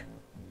leash?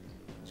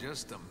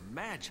 Just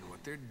imagine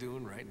what they're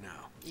doing right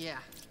now. Yeah,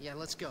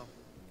 let's go.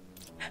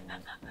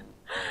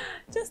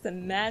 Just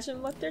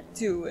imagine what they're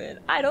doing.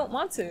 I don't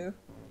want to.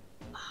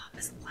 Ah,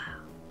 missile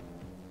plow.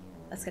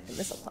 Let's get the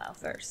missile plow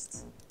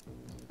first.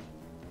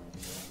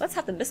 Let's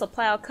have the missile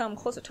plow come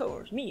closer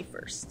towards me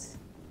first.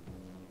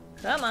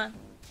 Come on.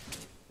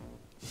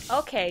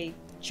 Okay,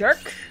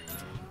 jerk.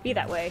 Be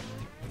that way.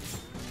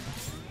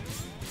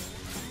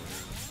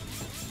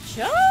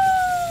 Jump!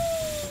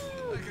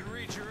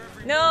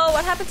 No,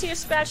 what happened to your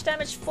scratch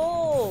damage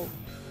full?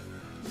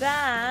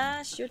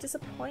 Vash, you're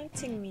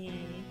disappointing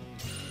me.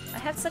 I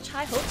had such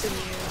high hopes in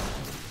you.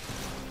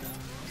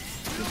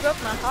 You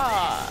broke my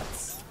heart.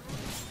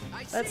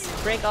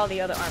 Let's break all the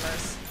other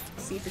armors.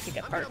 See if we can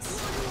get parts.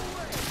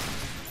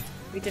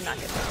 We did not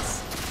get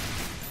parts.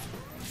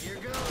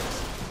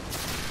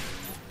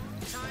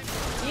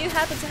 Do you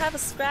happen to have a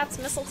scrapped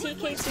missile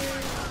TK2?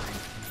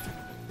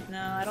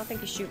 No, I don't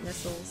think you shoot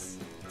missiles.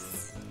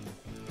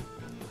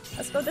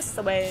 Let's go this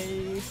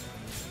way.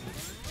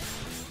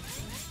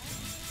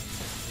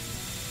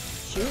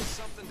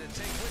 Shoot.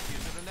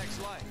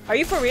 Are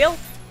you for real?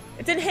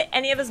 It didn't hit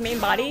any of his main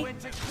body?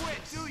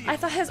 I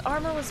thought his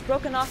armor was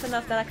broken off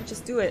enough that I could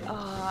just do it.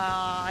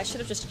 Ah, I should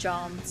have just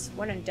jumped.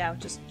 When in doubt,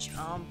 just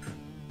jump.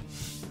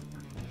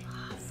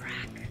 Ah,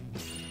 frack.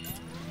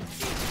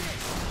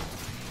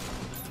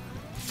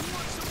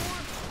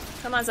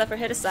 Come on, Zephyr,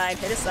 hit aside,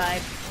 hit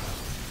aside.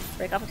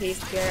 Break off a piece.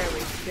 There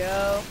we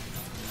go.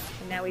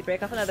 And now we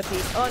break off another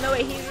piece. Oh no,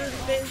 wait,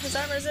 his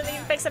armor isn't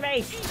even fixing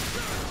me!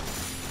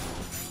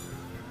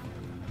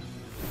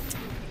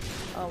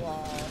 Oh,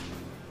 wow.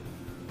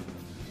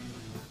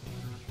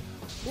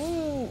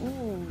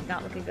 Ooh,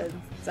 not looking good.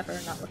 Zephyr,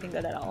 not looking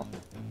good at all.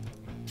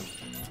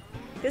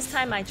 This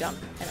time I jump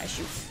and I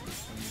shoot.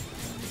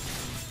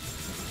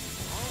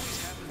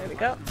 There we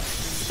go.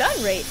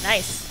 Stun rate,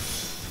 nice.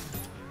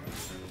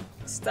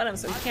 Stun him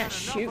so he can't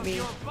shoot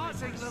me.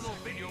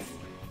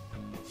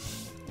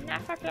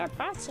 Not fuck your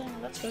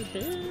buzzing, let's go do.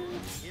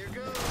 Here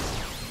goes.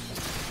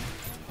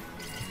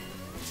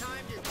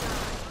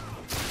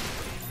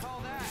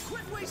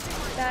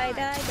 Time to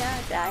die.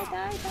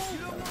 Die.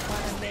 Don't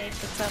wanna make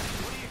it up.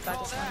 If I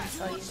just wanna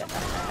tell you that I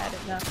had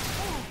enough.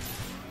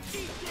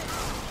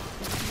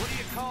 What do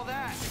you call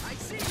that?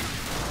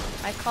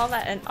 I call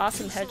that an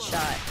awesome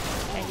headshot,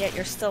 and yet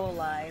you're still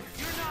alive.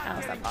 How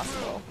is that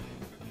possible?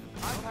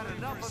 I've had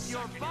enough of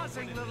your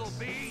buzzing, little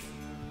bee.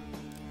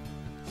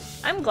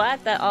 I'm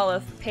glad that all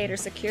of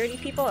Pater's security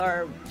people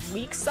are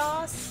weak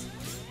sauce,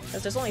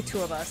 because there's only 2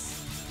 of us.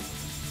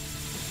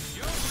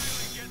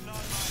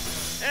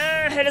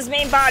 Hit his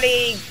main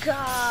body!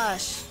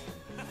 Gosh!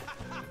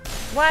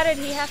 Why did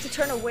he have to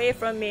turn away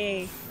from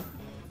me?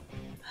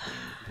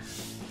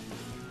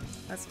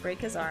 Let's break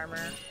his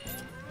armor.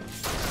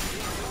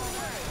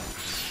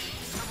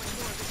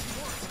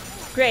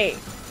 Great.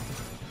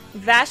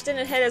 Vash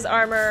didn't hit his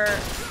armor.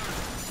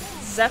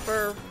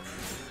 Zephyr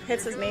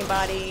hits his main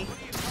body.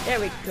 There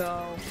we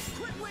go.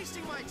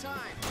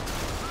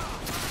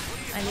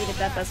 I needed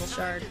that bezel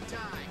shard.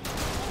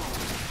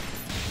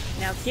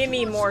 Now give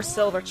me more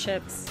silver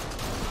chips.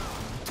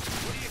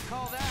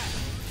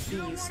 Be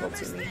useful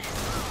to me.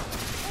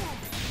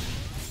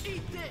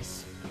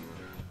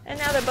 And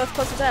now they're both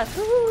close to death.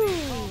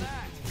 Woo!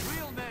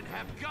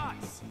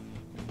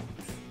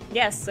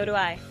 Yes, so do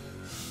I.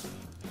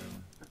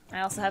 I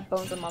also have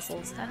bones and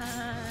muscles.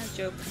 Haha,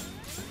 joke.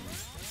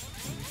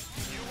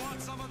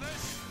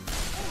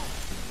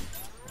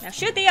 Now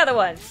shoot the other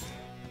one!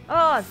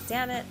 Oh,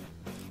 damn it.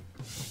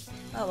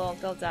 Oh well,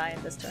 they'll die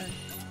in this turn.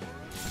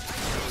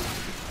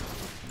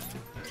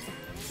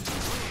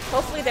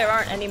 Hopefully there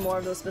aren't any more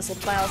of those missile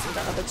plows in the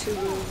other 2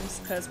 rooms,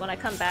 because when I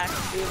come back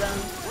to do them,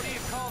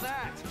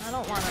 I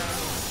don't wanna...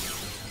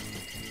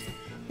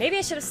 Maybe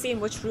I should have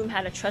seen which room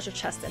had a treasure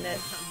chest in it.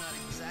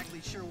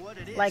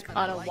 Like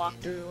on a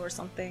walkthrough or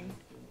something.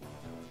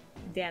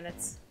 Damn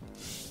it.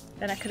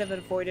 Then I could have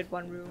avoided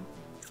one room.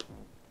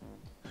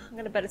 I'm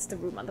gonna bet it's the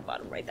room on the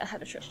bottom right that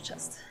had a treasure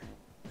chest.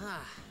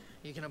 Ah,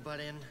 you gonna butt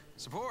in?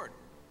 Support.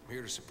 I'm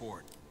here to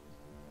support.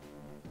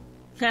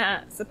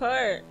 Haha,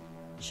 support.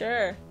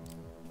 Sure.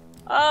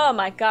 Oh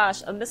my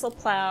gosh, a missile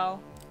plow.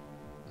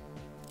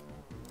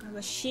 A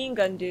machine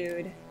gun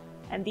dude.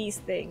 And these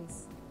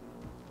things.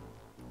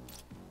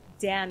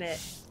 Damn it.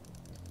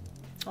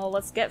 Oh,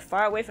 let's get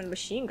far away from the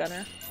machine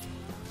gunner.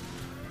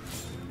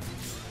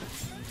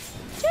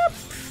 Jump!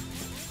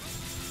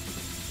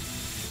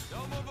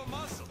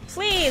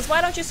 Please,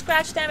 why don't you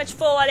scratch damage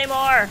full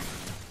anymore?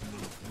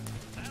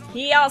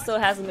 He also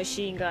has a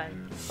machine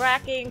gun.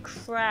 Fracking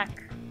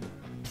crack.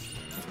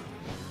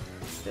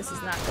 This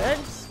is not good.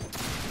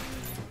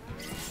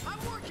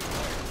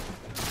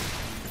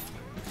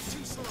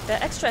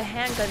 The extra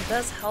handgun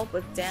does help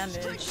with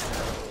damage.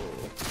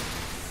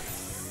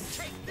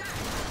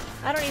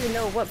 I don't even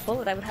know what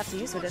bullet I would have to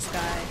use for this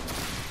guy.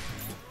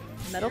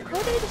 Metal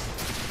coated?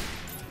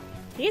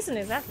 He isn't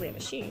exactly a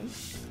machine.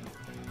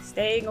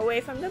 Staying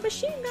away from the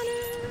machine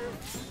gunner.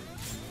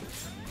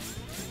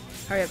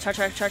 Hurry up, charge.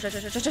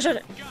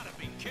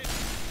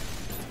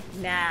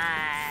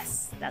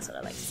 Nice. That's what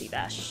I like to see,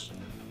 Bash.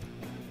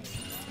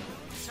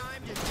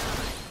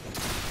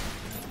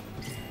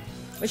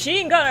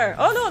 Machine gunner!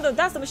 Oh no,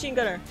 that's the machine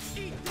gunner.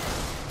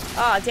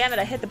 Ah, oh, damn it,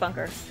 I hit the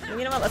bunker.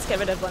 You know what, let's get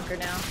rid of bunker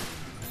now.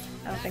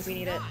 I don't think we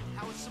need it.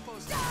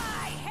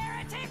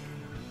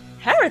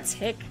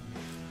 Heretic?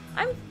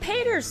 I'm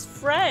Pater's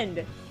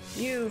friend!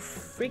 You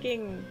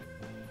freaking...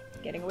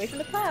 Getting away from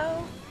the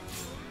plow.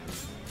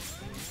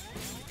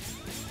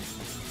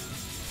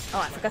 Oh,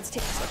 I forgot to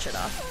take the sweatshirt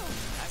off.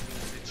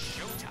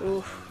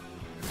 Oof.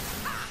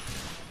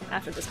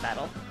 After this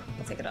battle,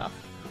 we'll take it off.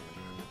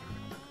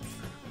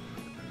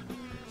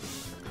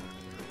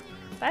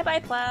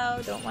 Bye-bye,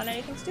 plow. Don't want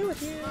anything to do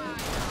with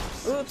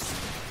you. Oops.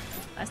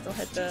 I still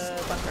hit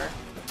the bunker.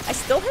 I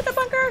still hit the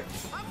bunker?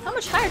 How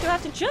much higher do I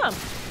have to jump?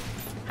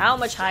 How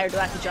much higher do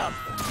I have to jump?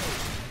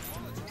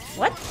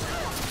 What?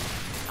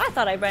 I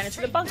thought I ran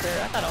into the bunker.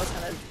 I thought I was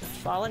gonna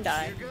fall and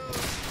die.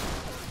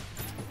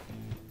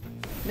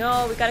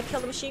 No, we gotta kill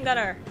the machine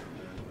gunner.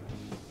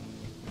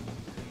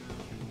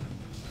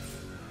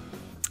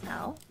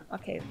 Ow.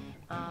 Okay.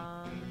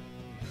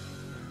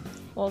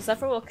 Well,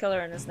 Zephyr will kill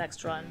her in his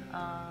next run.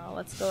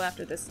 Let's go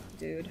after this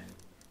dude.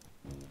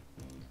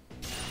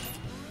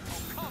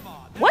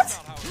 What?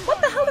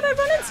 What the hell did I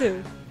run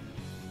into?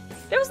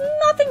 There was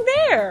nothing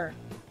there!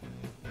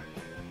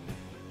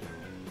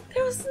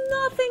 There was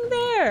nothing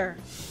there!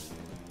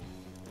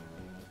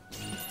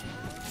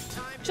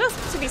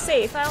 Just to be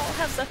safe, I don't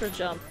have Zephyr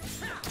jump.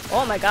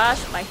 Oh my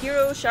gosh, my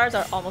hero shards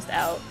are almost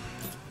out.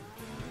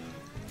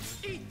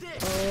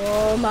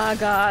 Oh my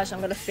gosh, I'm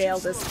gonna fail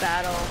this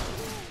battle.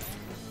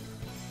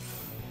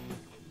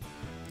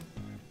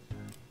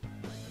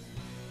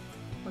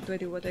 What do I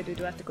do? What do I do?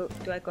 Do I have to go?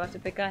 Do I go after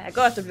the big guy? I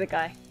go after the big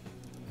guy.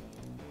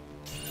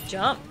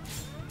 Jump.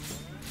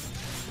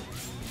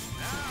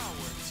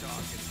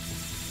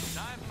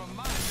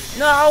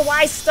 No,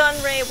 why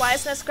stun ray? Why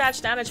isn't that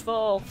scratch damage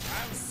full?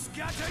 I'll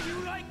scatter you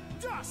like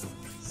dust.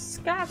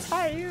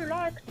 Scatter you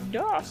like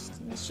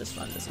dust. Let's just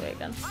run this way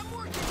again.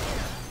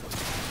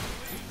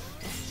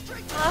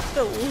 Off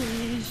the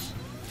leash.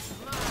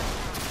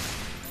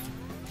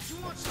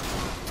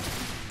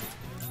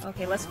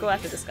 Okay, let's go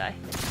after this guy.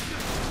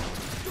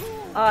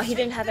 Oh, he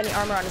didn't have any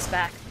armor on his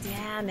back.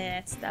 Damn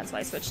it. That's why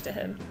I switched to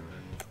him.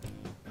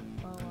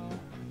 Oh,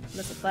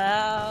 missile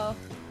plow.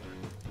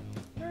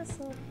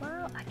 Missile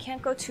plow. I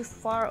can't go too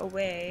far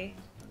away,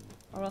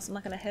 or else I'm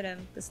not gonna hit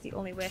him. This is the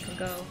only way I can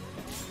go.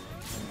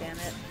 Damn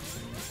it.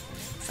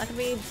 It's not gonna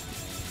be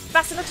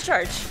fast enough to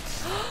charge.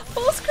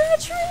 Full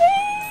scratch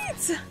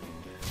grenades!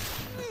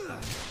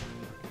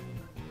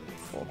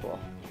 Cool.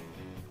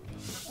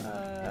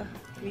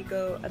 We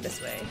go this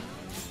way.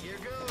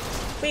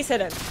 Please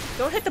hit him.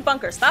 Don't hit the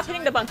bunker. Stop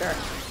hitting the bunker.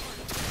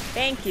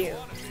 Thank you.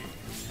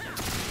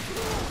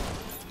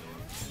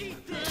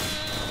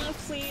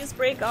 Please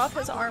break off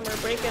his armor.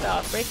 Break it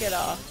off. Break it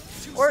off.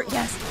 Or,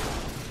 yes.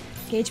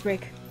 Gauge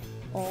break.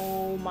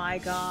 Oh my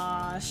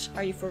gosh.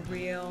 Are you for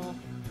real?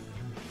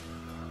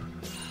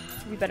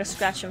 We better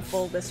scratch him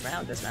full this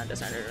round.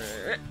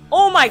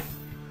 Oh my!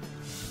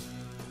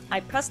 I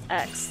pressed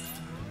X.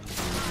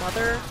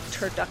 Mother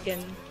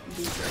turducken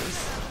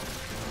losers.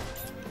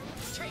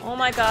 Oh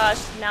my gosh,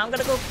 now I'm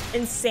gonna go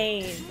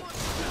insane.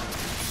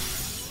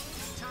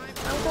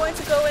 I'm going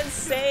to go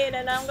insane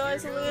and I'm going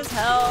to lose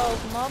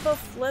health. Mother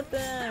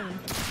flippin'.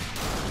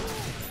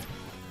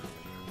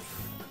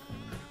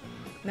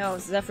 No,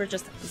 Zephyr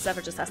just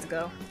has to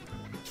go.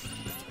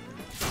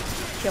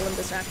 Kill him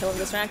this round, kill him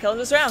this round, kill him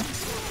this round!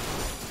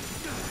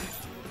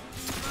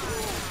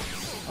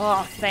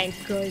 Oh, thank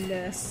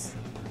goodness.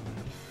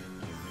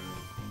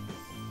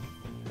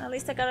 At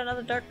least I got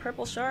another dark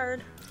purple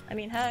shard. I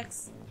mean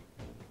hex.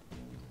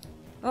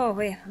 Oh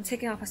wait, I'm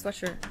taking off my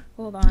sweatshirt.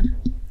 Hold on.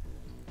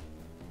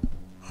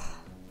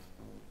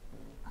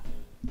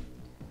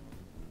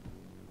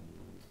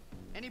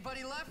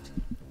 Anybody left?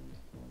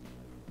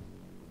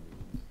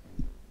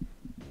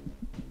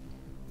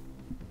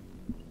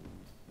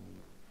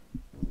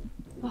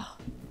 Oh.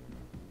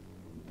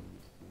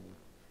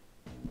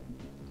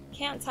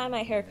 Can't tie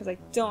my hair because I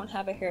don't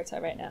have a hair tie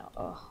right now.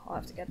 Oh, I'll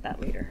have to get that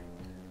later.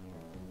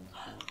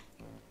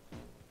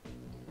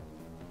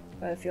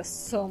 But it feels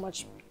so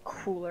much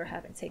cooler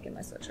having taken my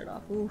sweatshirt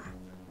off. Ooh.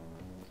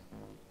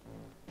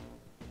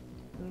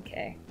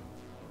 Okay.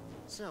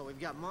 So we've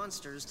got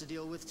monsters to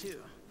deal with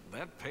too.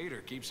 That Pater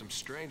keeps some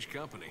strange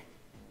company.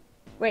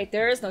 Wait,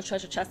 there is no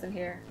treasure chest in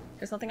here.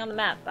 There's nothing on the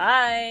map.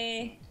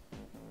 Bye!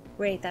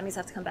 Wait, that means I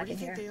have to come back in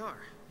here. Where do you think they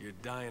are? You're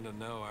dying to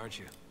know, aren't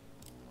you?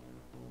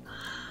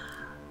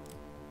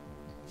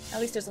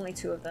 At least there's only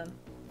 2 of them.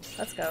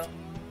 Let's go.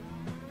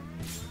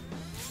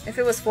 If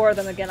it was 4 of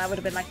them again, I would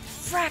have been like,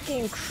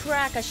 fracking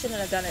crack! I shouldn't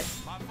have done it.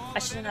 I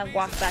shouldn't have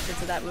walked back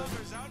into that room.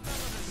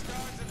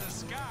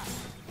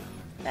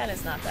 That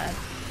is not bad.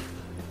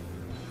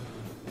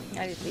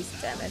 I did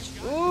decent damage.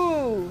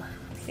 Ooh!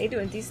 They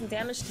doing decent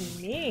damage to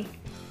me.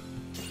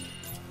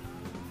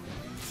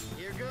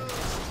 Here goes.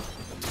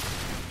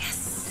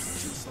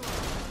 Yes!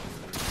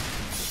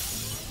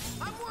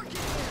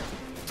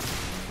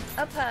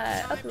 Up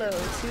high, up low,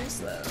 too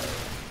slow.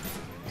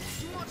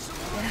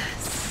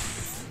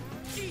 Yes.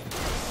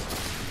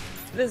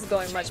 This is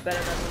going much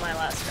better than my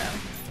last round.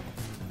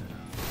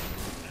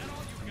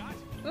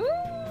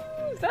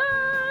 Ooh,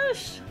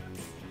 Vash!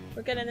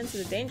 We're getting into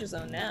the danger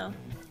zone now.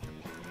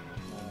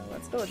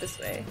 Let's go this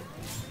way.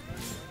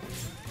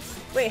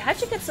 Wait,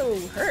 how'd you get so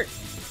hurt?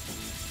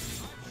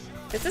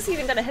 Is this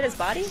even gonna hit his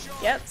body?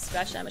 Yep,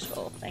 scratch damage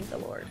full. Thank the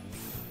Lord.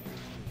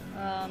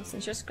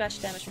 Since you're scratch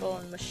damage full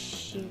and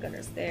machine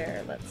gunner's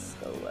there, let's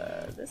go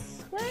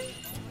this way?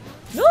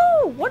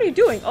 No! What are you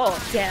doing? Oh,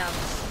 damn.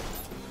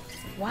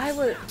 Why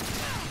would...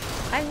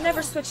 I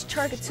never switched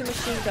target to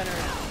machine gunner.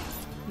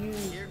 You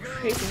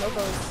crazy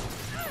mofos.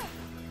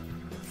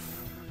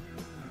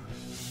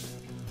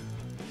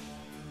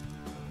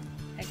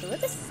 I go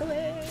this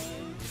way.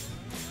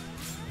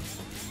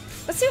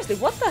 But seriously,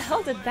 what the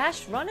hell did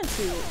Bash run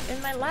into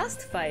in my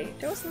last fight?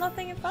 There was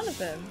nothing in front of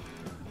him.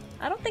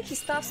 I don't think he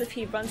stops if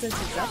he runs into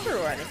Zephyr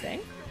or anything.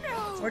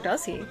 Or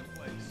does he?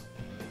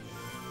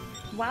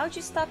 Why would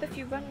you stop if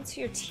you run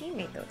into your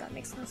teammate though? That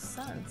makes no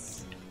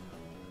sense.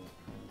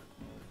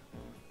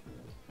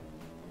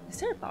 Is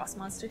there a boss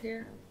monster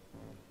here?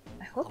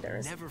 I hope there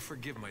is. I'll never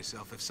forgive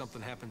myself if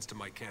something happens to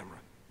my camera.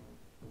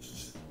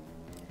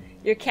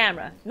 Your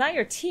camera. Not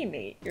your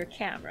teammate, your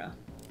camera.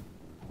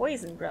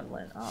 Poison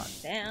gremlin. Oh,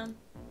 damn.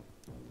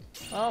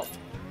 Well,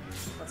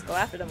 let's go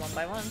after them one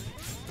by one.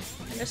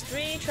 And there's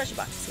 3 treasure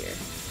boxes here.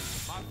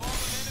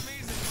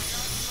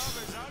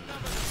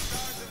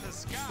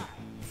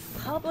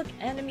 Public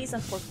enemies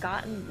and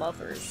forgotten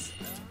lovers.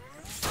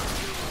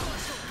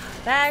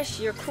 Bash,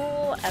 you're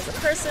cool as a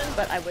person,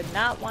 but I would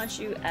not want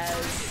you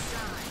as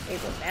a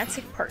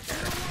romantic partner.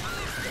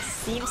 This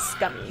seems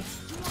scummy.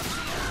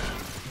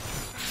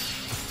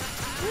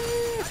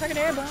 Target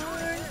airborne!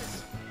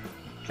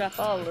 Drop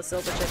all the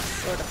silver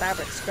chips, or the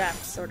fabric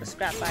scraps, or the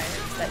scrap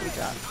irons that you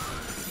drop.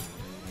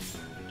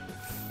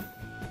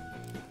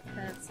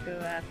 Let's go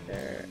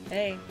after...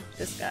 Hey,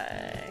 this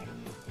guy.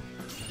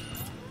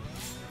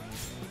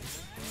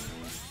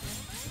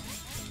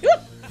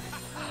 Whoop!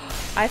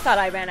 I thought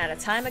I ran out of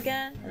time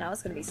again, and I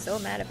was gonna be so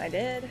mad if I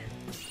did.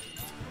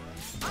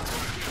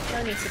 I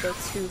don't need to go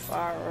too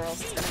far, or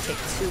else it's gonna take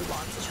too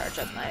long to charge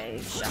up my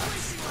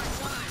shots.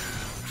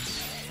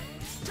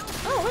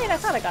 Oh wait, I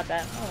thought I got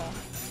that. Oh.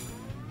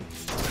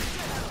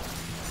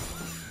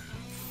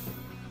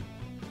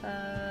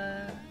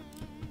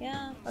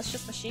 Yeah, let's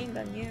just machine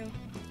gun you.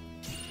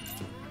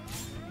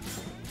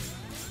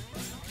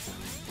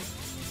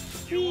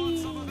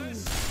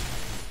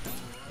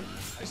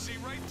 I see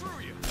right through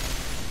you.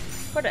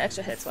 For the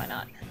extra hits, why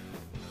not?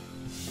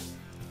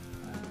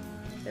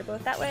 They're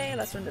both that way,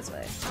 let's run this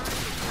way.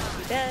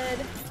 You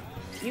dead.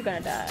 You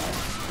gonna die.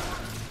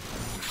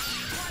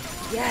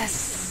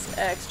 Yes!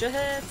 Extra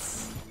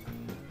hits!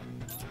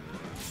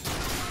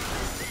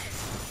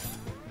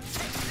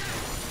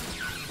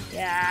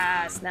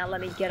 Yes! Now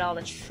let me get all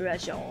the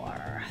treasure. What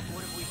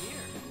have we here?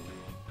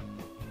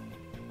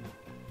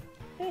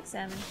 Hey,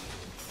 salmon.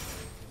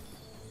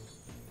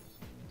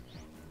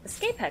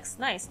 Escape hex,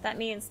 nice. That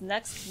means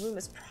next room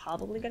is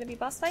probably gonna be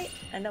boss fight.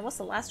 And then what's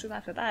the last room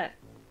after that?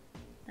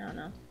 I don't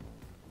know.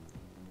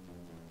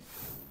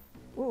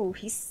 Ooh,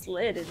 he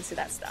slid into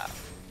that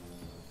stuff.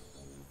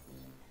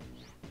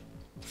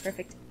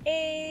 Perfect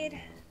aid.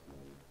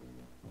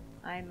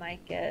 I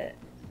might get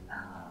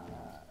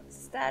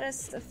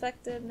status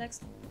affected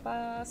next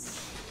boss.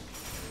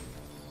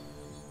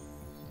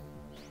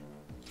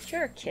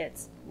 Cure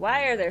kits.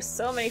 Why are there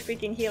so many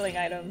freaking healing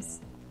items?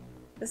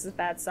 This is a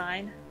bad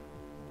sign.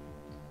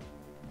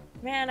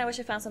 Man, I wish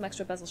I found some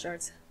extra bezel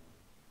shards.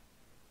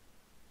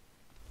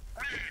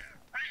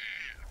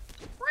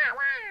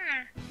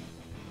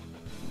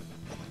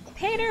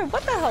 Pater,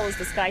 what the hell is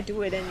this guy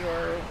doing in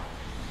your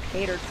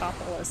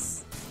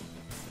Patertopolis?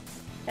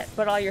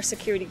 But all your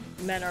security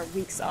men are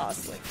weak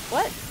sauce. Like,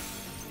 what?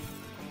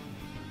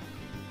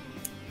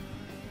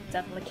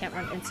 Definitely can't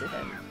run into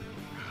him.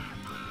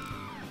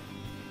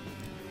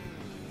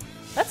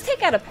 Let's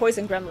take out a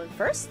poison gremlin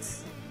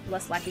first.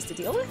 Less lackeys to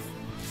deal with.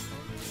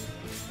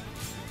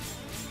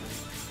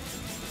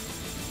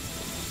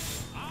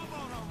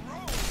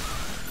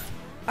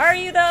 Are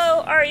you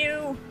though? Are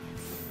you?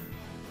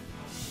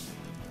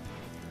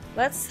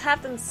 Let's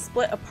have them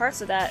split apart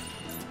so that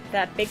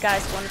big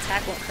guy's one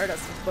attack won't hurt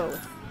us both.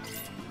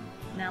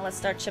 Now let's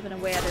start chipping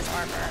away at his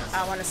armor.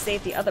 I want to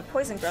save the other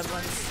poison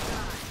gremlins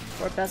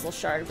for bezel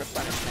shard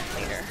replenishment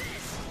later.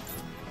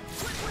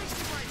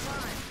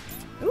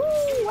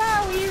 Ooh,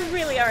 wow, we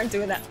really aren't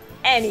doing that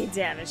any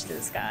damage to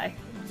this guy.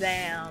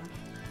 Damn.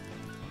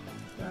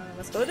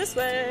 Let's go this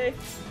way.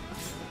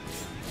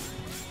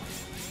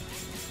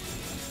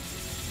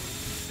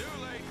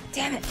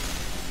 Damn it!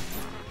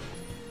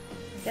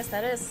 I guess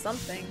that is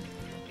something.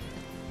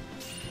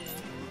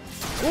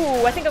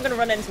 Ooh, I think I'm gonna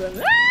run into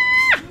him.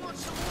 Ah!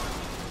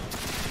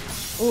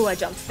 Ooh, I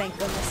jumped, thank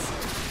goodness.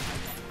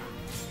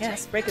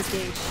 Yes, break his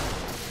gauge.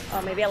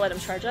 Oh, maybe I'll let him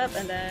charge up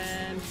and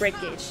then break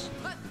gauge.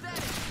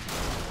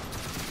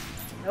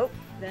 Nope,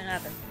 didn't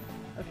happen.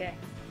 Okay.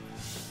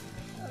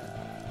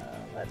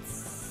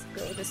 Let's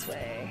go this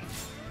way.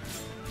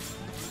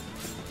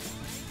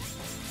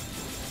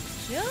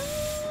 Jump!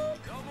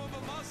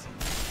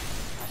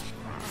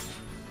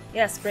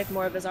 Yes, break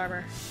more of his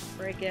armor.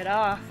 Break it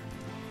off.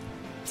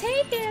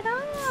 Take it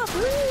off!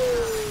 Woo!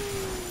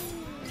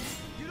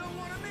 You don't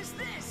want to miss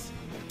this.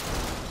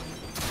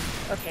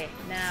 Okay,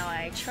 now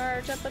I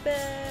charge up a bit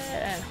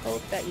and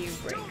hope that you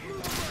break.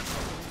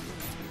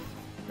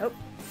 Nope.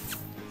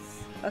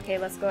 Okay,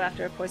 let's go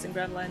after a poison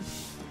gremlin.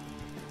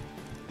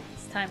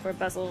 It's time for a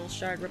bezel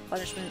shard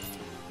replenishment.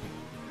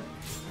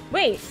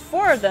 Wait,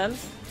 4 of them?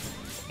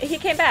 He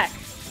came back.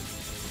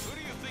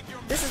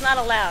 This is not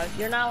allowed.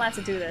 You're not allowed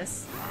to do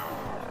this.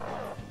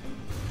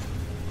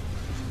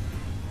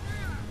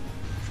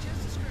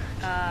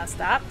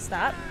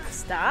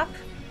 Stop.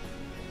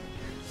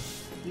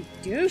 You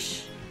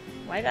douche.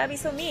 Why you gotta be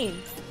so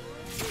mean?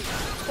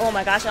 Oh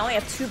my gosh, I only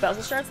have 2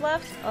 bezel shards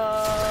left?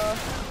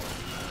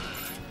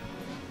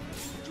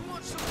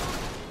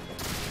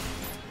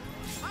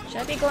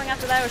 Should I be going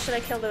after that or should I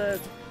kill the...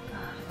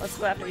 let's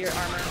go after your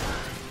armor.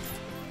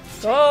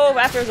 Go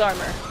after his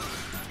armor.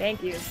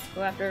 Thank you.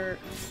 Go after...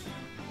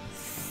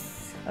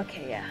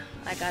 Okay, yeah.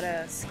 I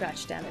gotta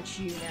scratch damage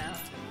you now.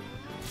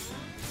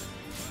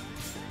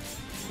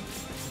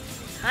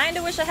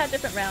 Kinda wish I had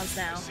different rounds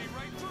now.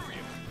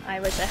 I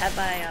wish I had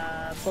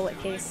my bullet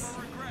case.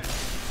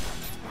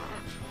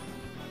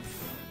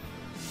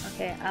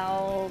 Okay,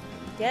 I'll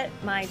get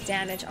my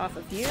damage off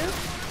of you.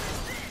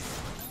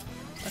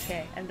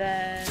 Okay, and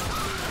then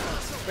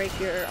break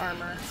your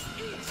armor.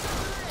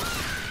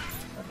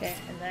 Okay,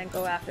 and then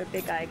go after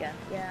big guy again.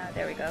 Yeah,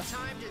 there we go.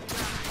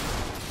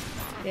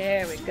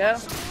 There we go.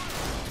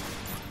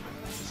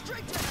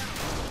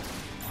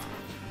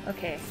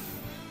 Okay.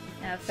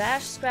 Now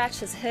Vash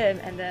scratches him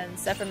and then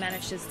Zephyr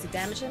manages to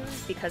damage him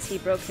because he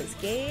broke his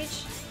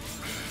gauge.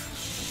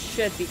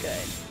 Should be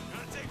good.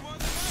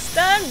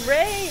 Stun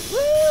Ray!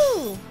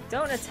 Woo!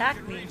 Don't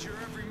attack me.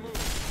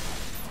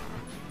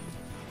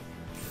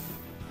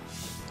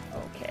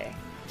 Okay.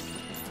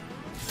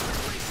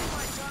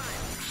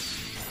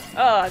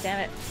 Oh, damn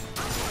it.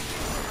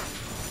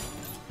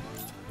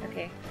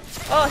 Okay.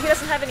 Oh, he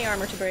doesn't have any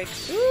armor to break.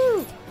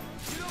 Woo!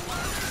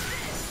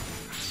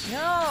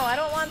 No, I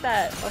don't want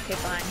that. Okay,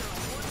 fine.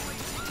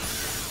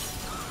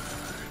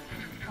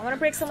 I want to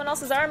break someone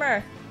else's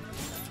armor.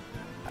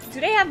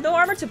 Do they have no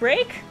armor to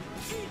break?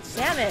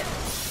 Damn it.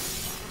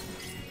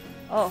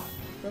 Oh,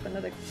 broke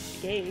another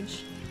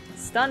gauge.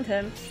 Stunned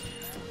him.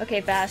 Okay,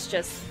 Bash,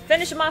 just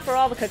finish him off for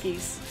all the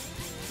cookies.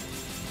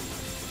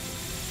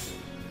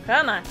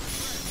 Come on.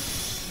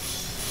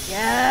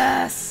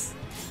 Yes!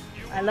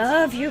 I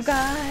love you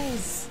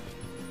guys!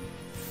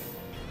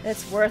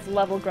 It's worth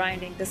level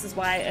grinding. This is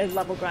why I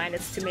level grind.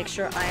 It's to make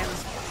sure I am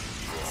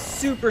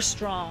super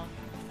strong.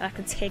 I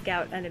can take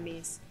out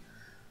enemies.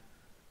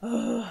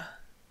 Ugh.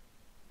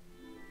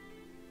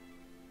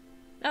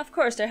 Now, of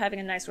course, they're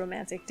having a nice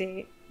romantic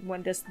date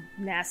when this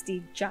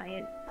nasty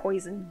giant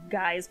poison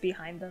guy is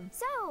behind them.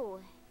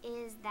 So,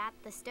 is that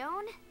the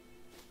stone?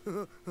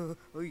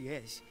 Oh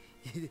yes,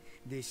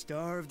 the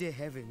star of the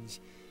heavens,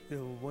 the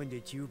one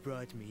that you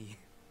brought me.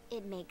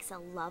 It makes a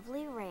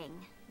lovely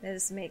ring.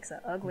 This makes an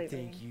ugly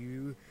ring. Thank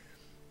you.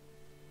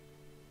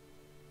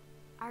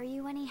 Are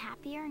you any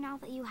happier now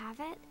that you have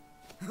it?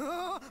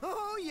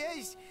 Oh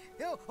yes!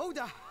 Oh,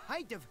 the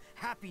height of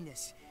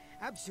happiness.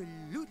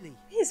 Absolutely.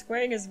 He's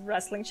wearing his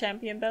wrestling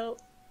champion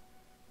belt.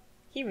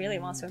 He really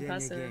wants to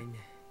impress her. Again,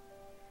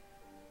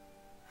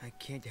 I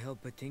can't help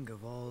but think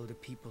of all the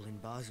people in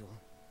Basel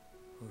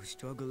who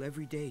struggle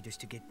every day just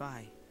to get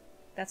by.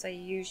 That's why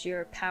you use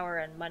your power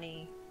and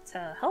money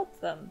to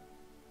help them.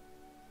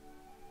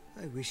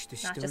 I wish the Not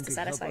stone just to could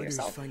help satisfy others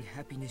yourself. find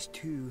happiness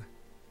too.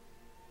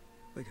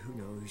 But who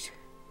knows?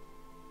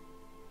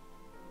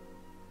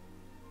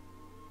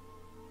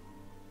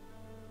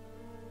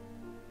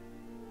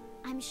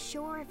 I'm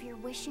sure if you're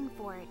wishing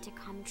for it to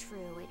come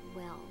true, it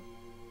will.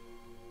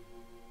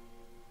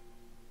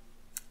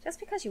 Just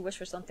because you wish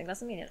for something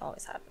doesn't mean it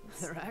always happens.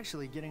 They're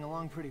actually getting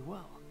along pretty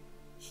well.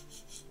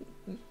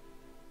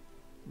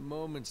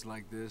 Moments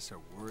like this are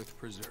worth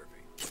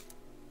preserving.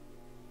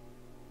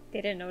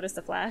 They didn't notice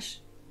the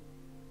flash.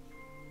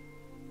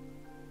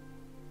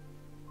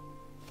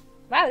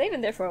 Wow, they've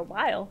been there for a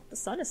while. The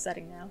sun is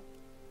setting now.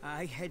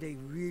 I had a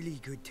really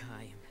good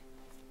time.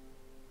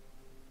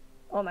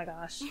 Oh my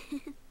gosh.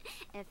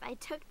 If I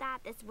took that,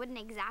 this wouldn't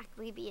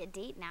exactly be a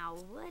date now,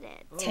 would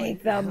it?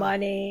 Take the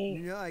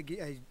money. No,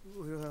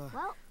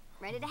 Well,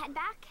 ready to head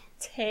back?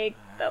 Take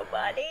the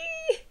money.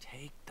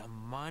 Take the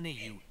money,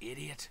 you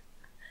idiot.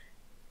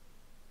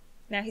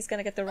 Now he's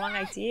gonna get the wrong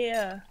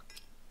idea.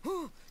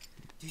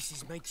 This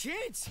is my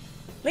chance.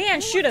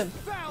 Leanne, shoot him.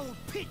 What foul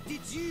pit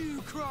did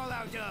you crawl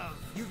out of?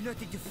 You've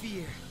nothing to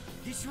fear.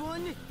 This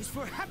one is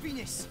for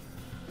happiness.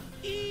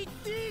 Eat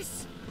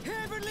this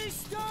heavenly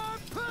star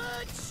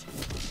punch!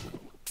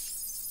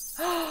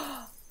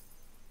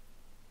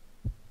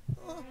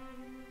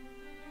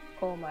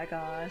 Oh my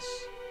gosh.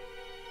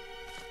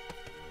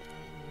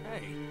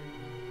 Hey,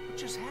 what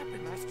just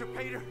happened? Master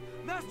Pater!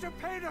 Master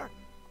Pater!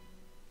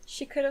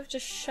 She could have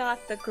just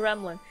shot the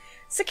gremlin.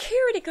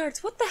 Security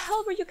guards, what the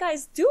hell were you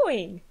guys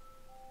doing?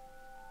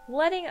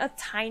 Letting a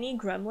tiny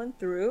gremlin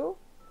through?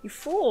 You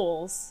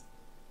fools.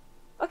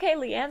 Okay,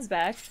 Leanne's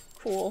back.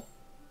 Cool.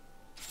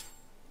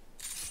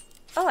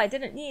 Oh, I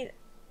didn't need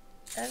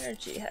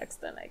energy hex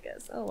then, I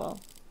guess. Oh well.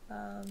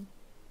 Oh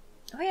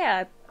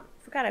yeah, I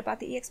forgot I bought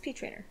the EXP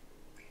trainer.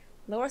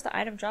 Lowers the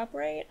item drop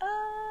rate?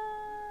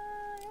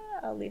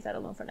 Yeah, I'll leave that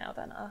alone for now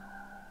then.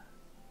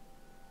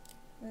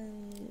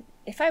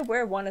 If I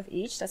wear one of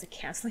each, does it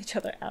cancel each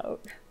other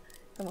out?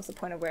 Then what's the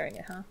point of wearing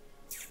it, huh?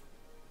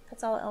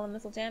 That's all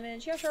elemental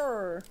damage? Yeah,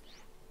 sure!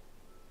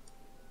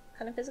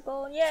 Kind of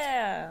physical?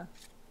 Yeah!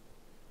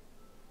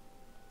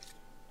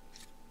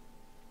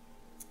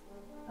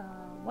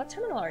 What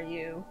terminal are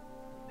you?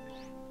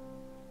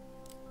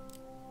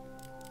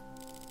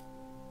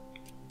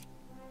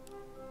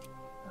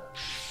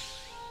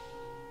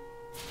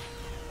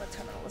 What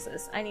terminal was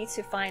this? I need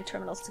to find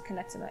terminals to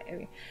connect to my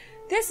area.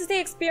 This is the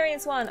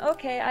experience one!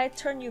 Okay, I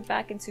turn you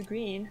back into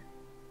green.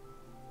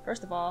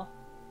 First of all.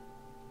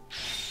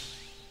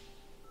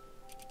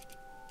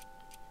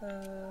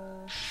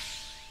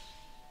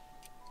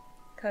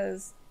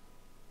 Cause,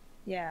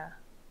 yeah.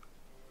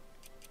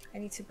 I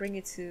need to bring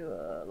you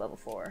to level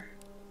 4.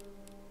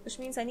 Which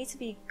means I need to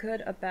be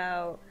good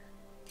about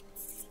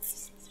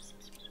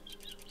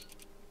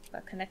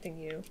connecting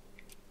you.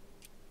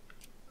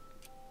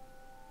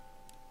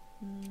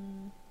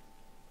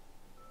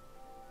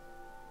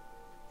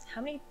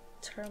 How many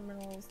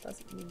terminals does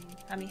it need?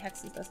 How many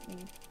hexes does it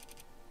need?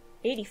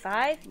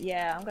 85?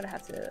 Yeah, I'm gonna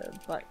have to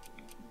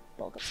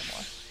bulk up some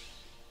more.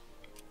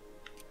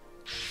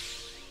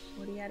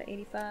 What are you at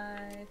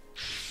 85?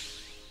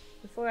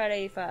 4 out of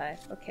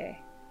 85. Okay.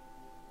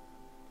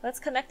 Let's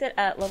connect it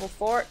at level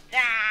 4.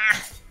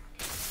 Ah!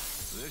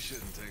 This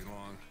shouldn't take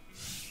long.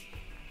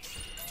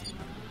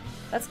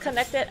 Let's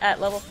connect it at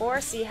level 4,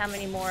 see how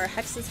many more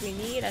hexes we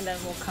need, and then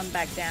we'll come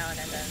back down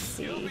and then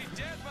see.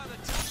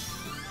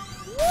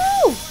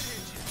 Woo!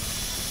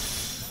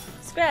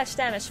 Scratch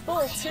damage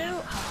full 2.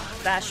 Oh,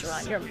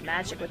 Vacheron, you're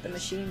magic with the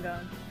machine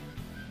gun.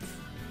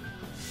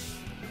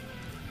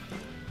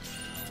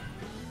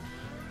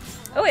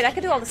 Oh wait, I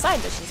can do all the side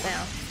missions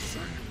now.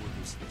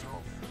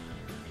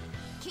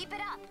 Keep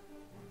it up.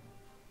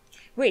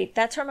 Wait,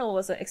 that terminal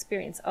was an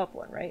experience up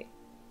one, right?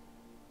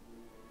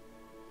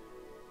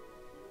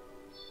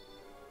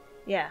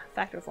 Yeah,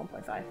 factor of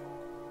 1.5.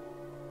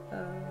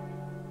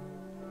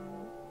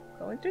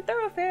 Going through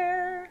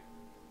thoroughfare.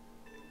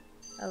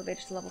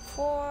 Elevator to level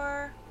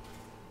 4.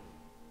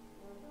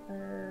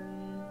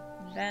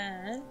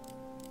 Then...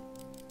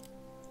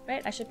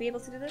 Right, I should be able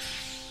to do this?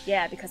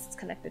 Yeah, because it's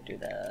connected through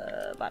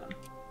the bottom.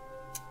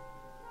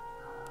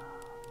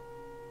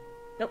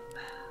 Nope.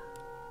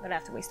 I'm gonna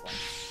have to waste one.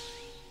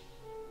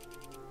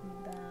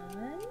 And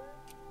then...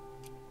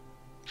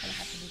 I'm gonna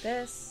have to do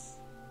this.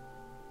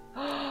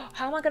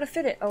 How am I gonna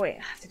fit it? Oh wait,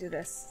 I have to do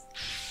this.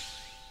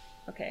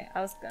 Okay,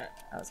 I was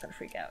gonna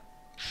freak out.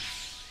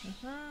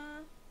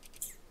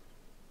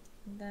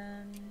 And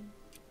then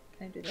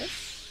can I do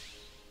this?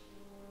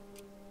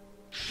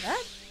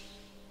 That?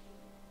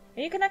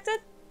 Are you connected?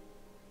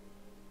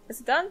 Is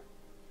it done?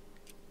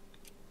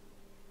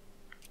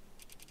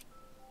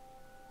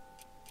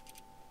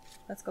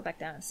 Let's go back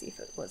down and see if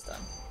it was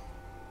done.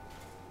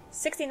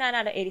 69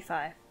 out of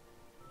 85.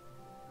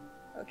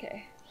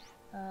 Okay.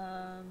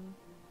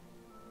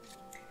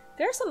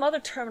 There are some other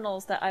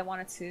terminals that I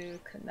wanted to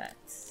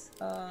connect.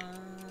 Are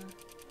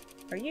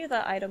you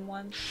the item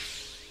one?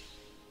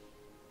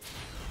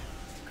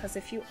 Because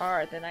if you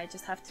are, then I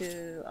just have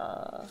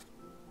to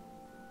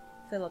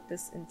fill up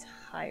this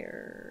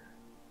entire...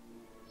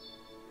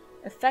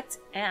 Effect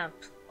amp.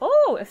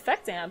 Oh,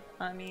 effect amp!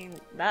 I mean,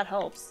 that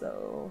helps,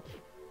 so...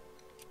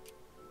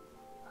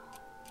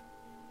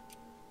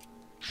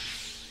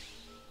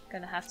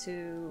 Gonna have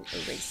to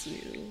erase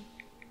you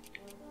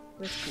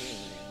with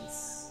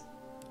greens.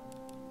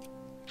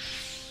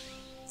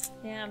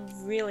 Yeah,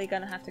 I'm really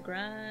gonna have to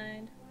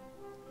grind.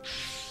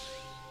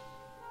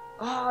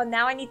 Oh,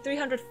 now I need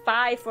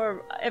 305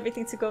 for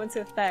everything to go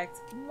into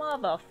effect.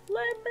 Mother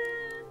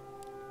flippin'!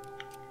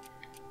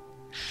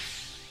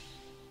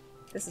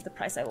 This is the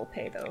price I will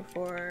pay though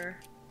for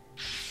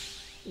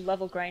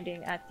level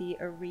grinding at the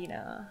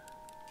arena.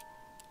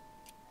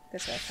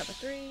 This way, cover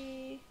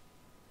 3.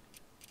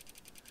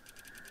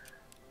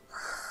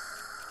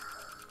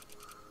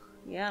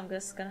 Yeah, I'm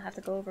just gonna have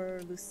to go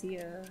over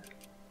Lucia.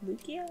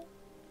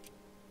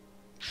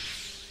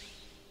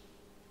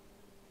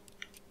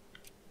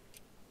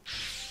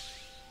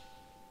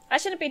 I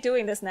shouldn't be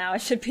doing this now. I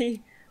should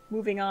be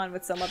moving on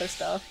with some other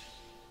stuff.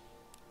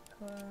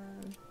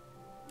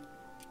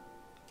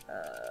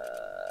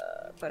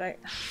 But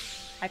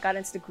I got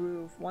into the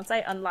groove. Once I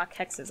unlock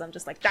hexes, I'm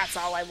just like, that's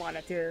all I want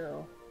to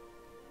do.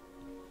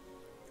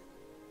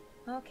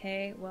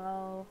 Okay,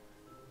 well...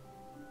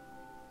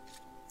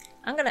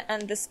 I'm gonna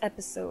end this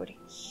episode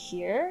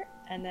here,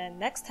 and then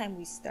next time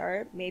we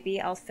start, maybe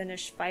I'll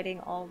finish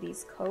fighting all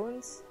these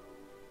cones.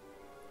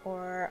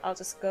 Or I'll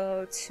just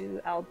go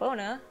to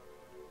Albona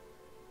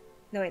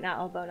No, wait, not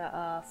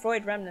Albona.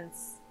 Freud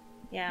Remnants.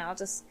 Yeah, I'll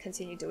just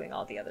continue doing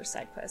all the other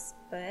side quests.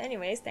 But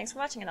anyways, thanks for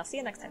watching, and I'll see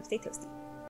you next time. Stay toasty.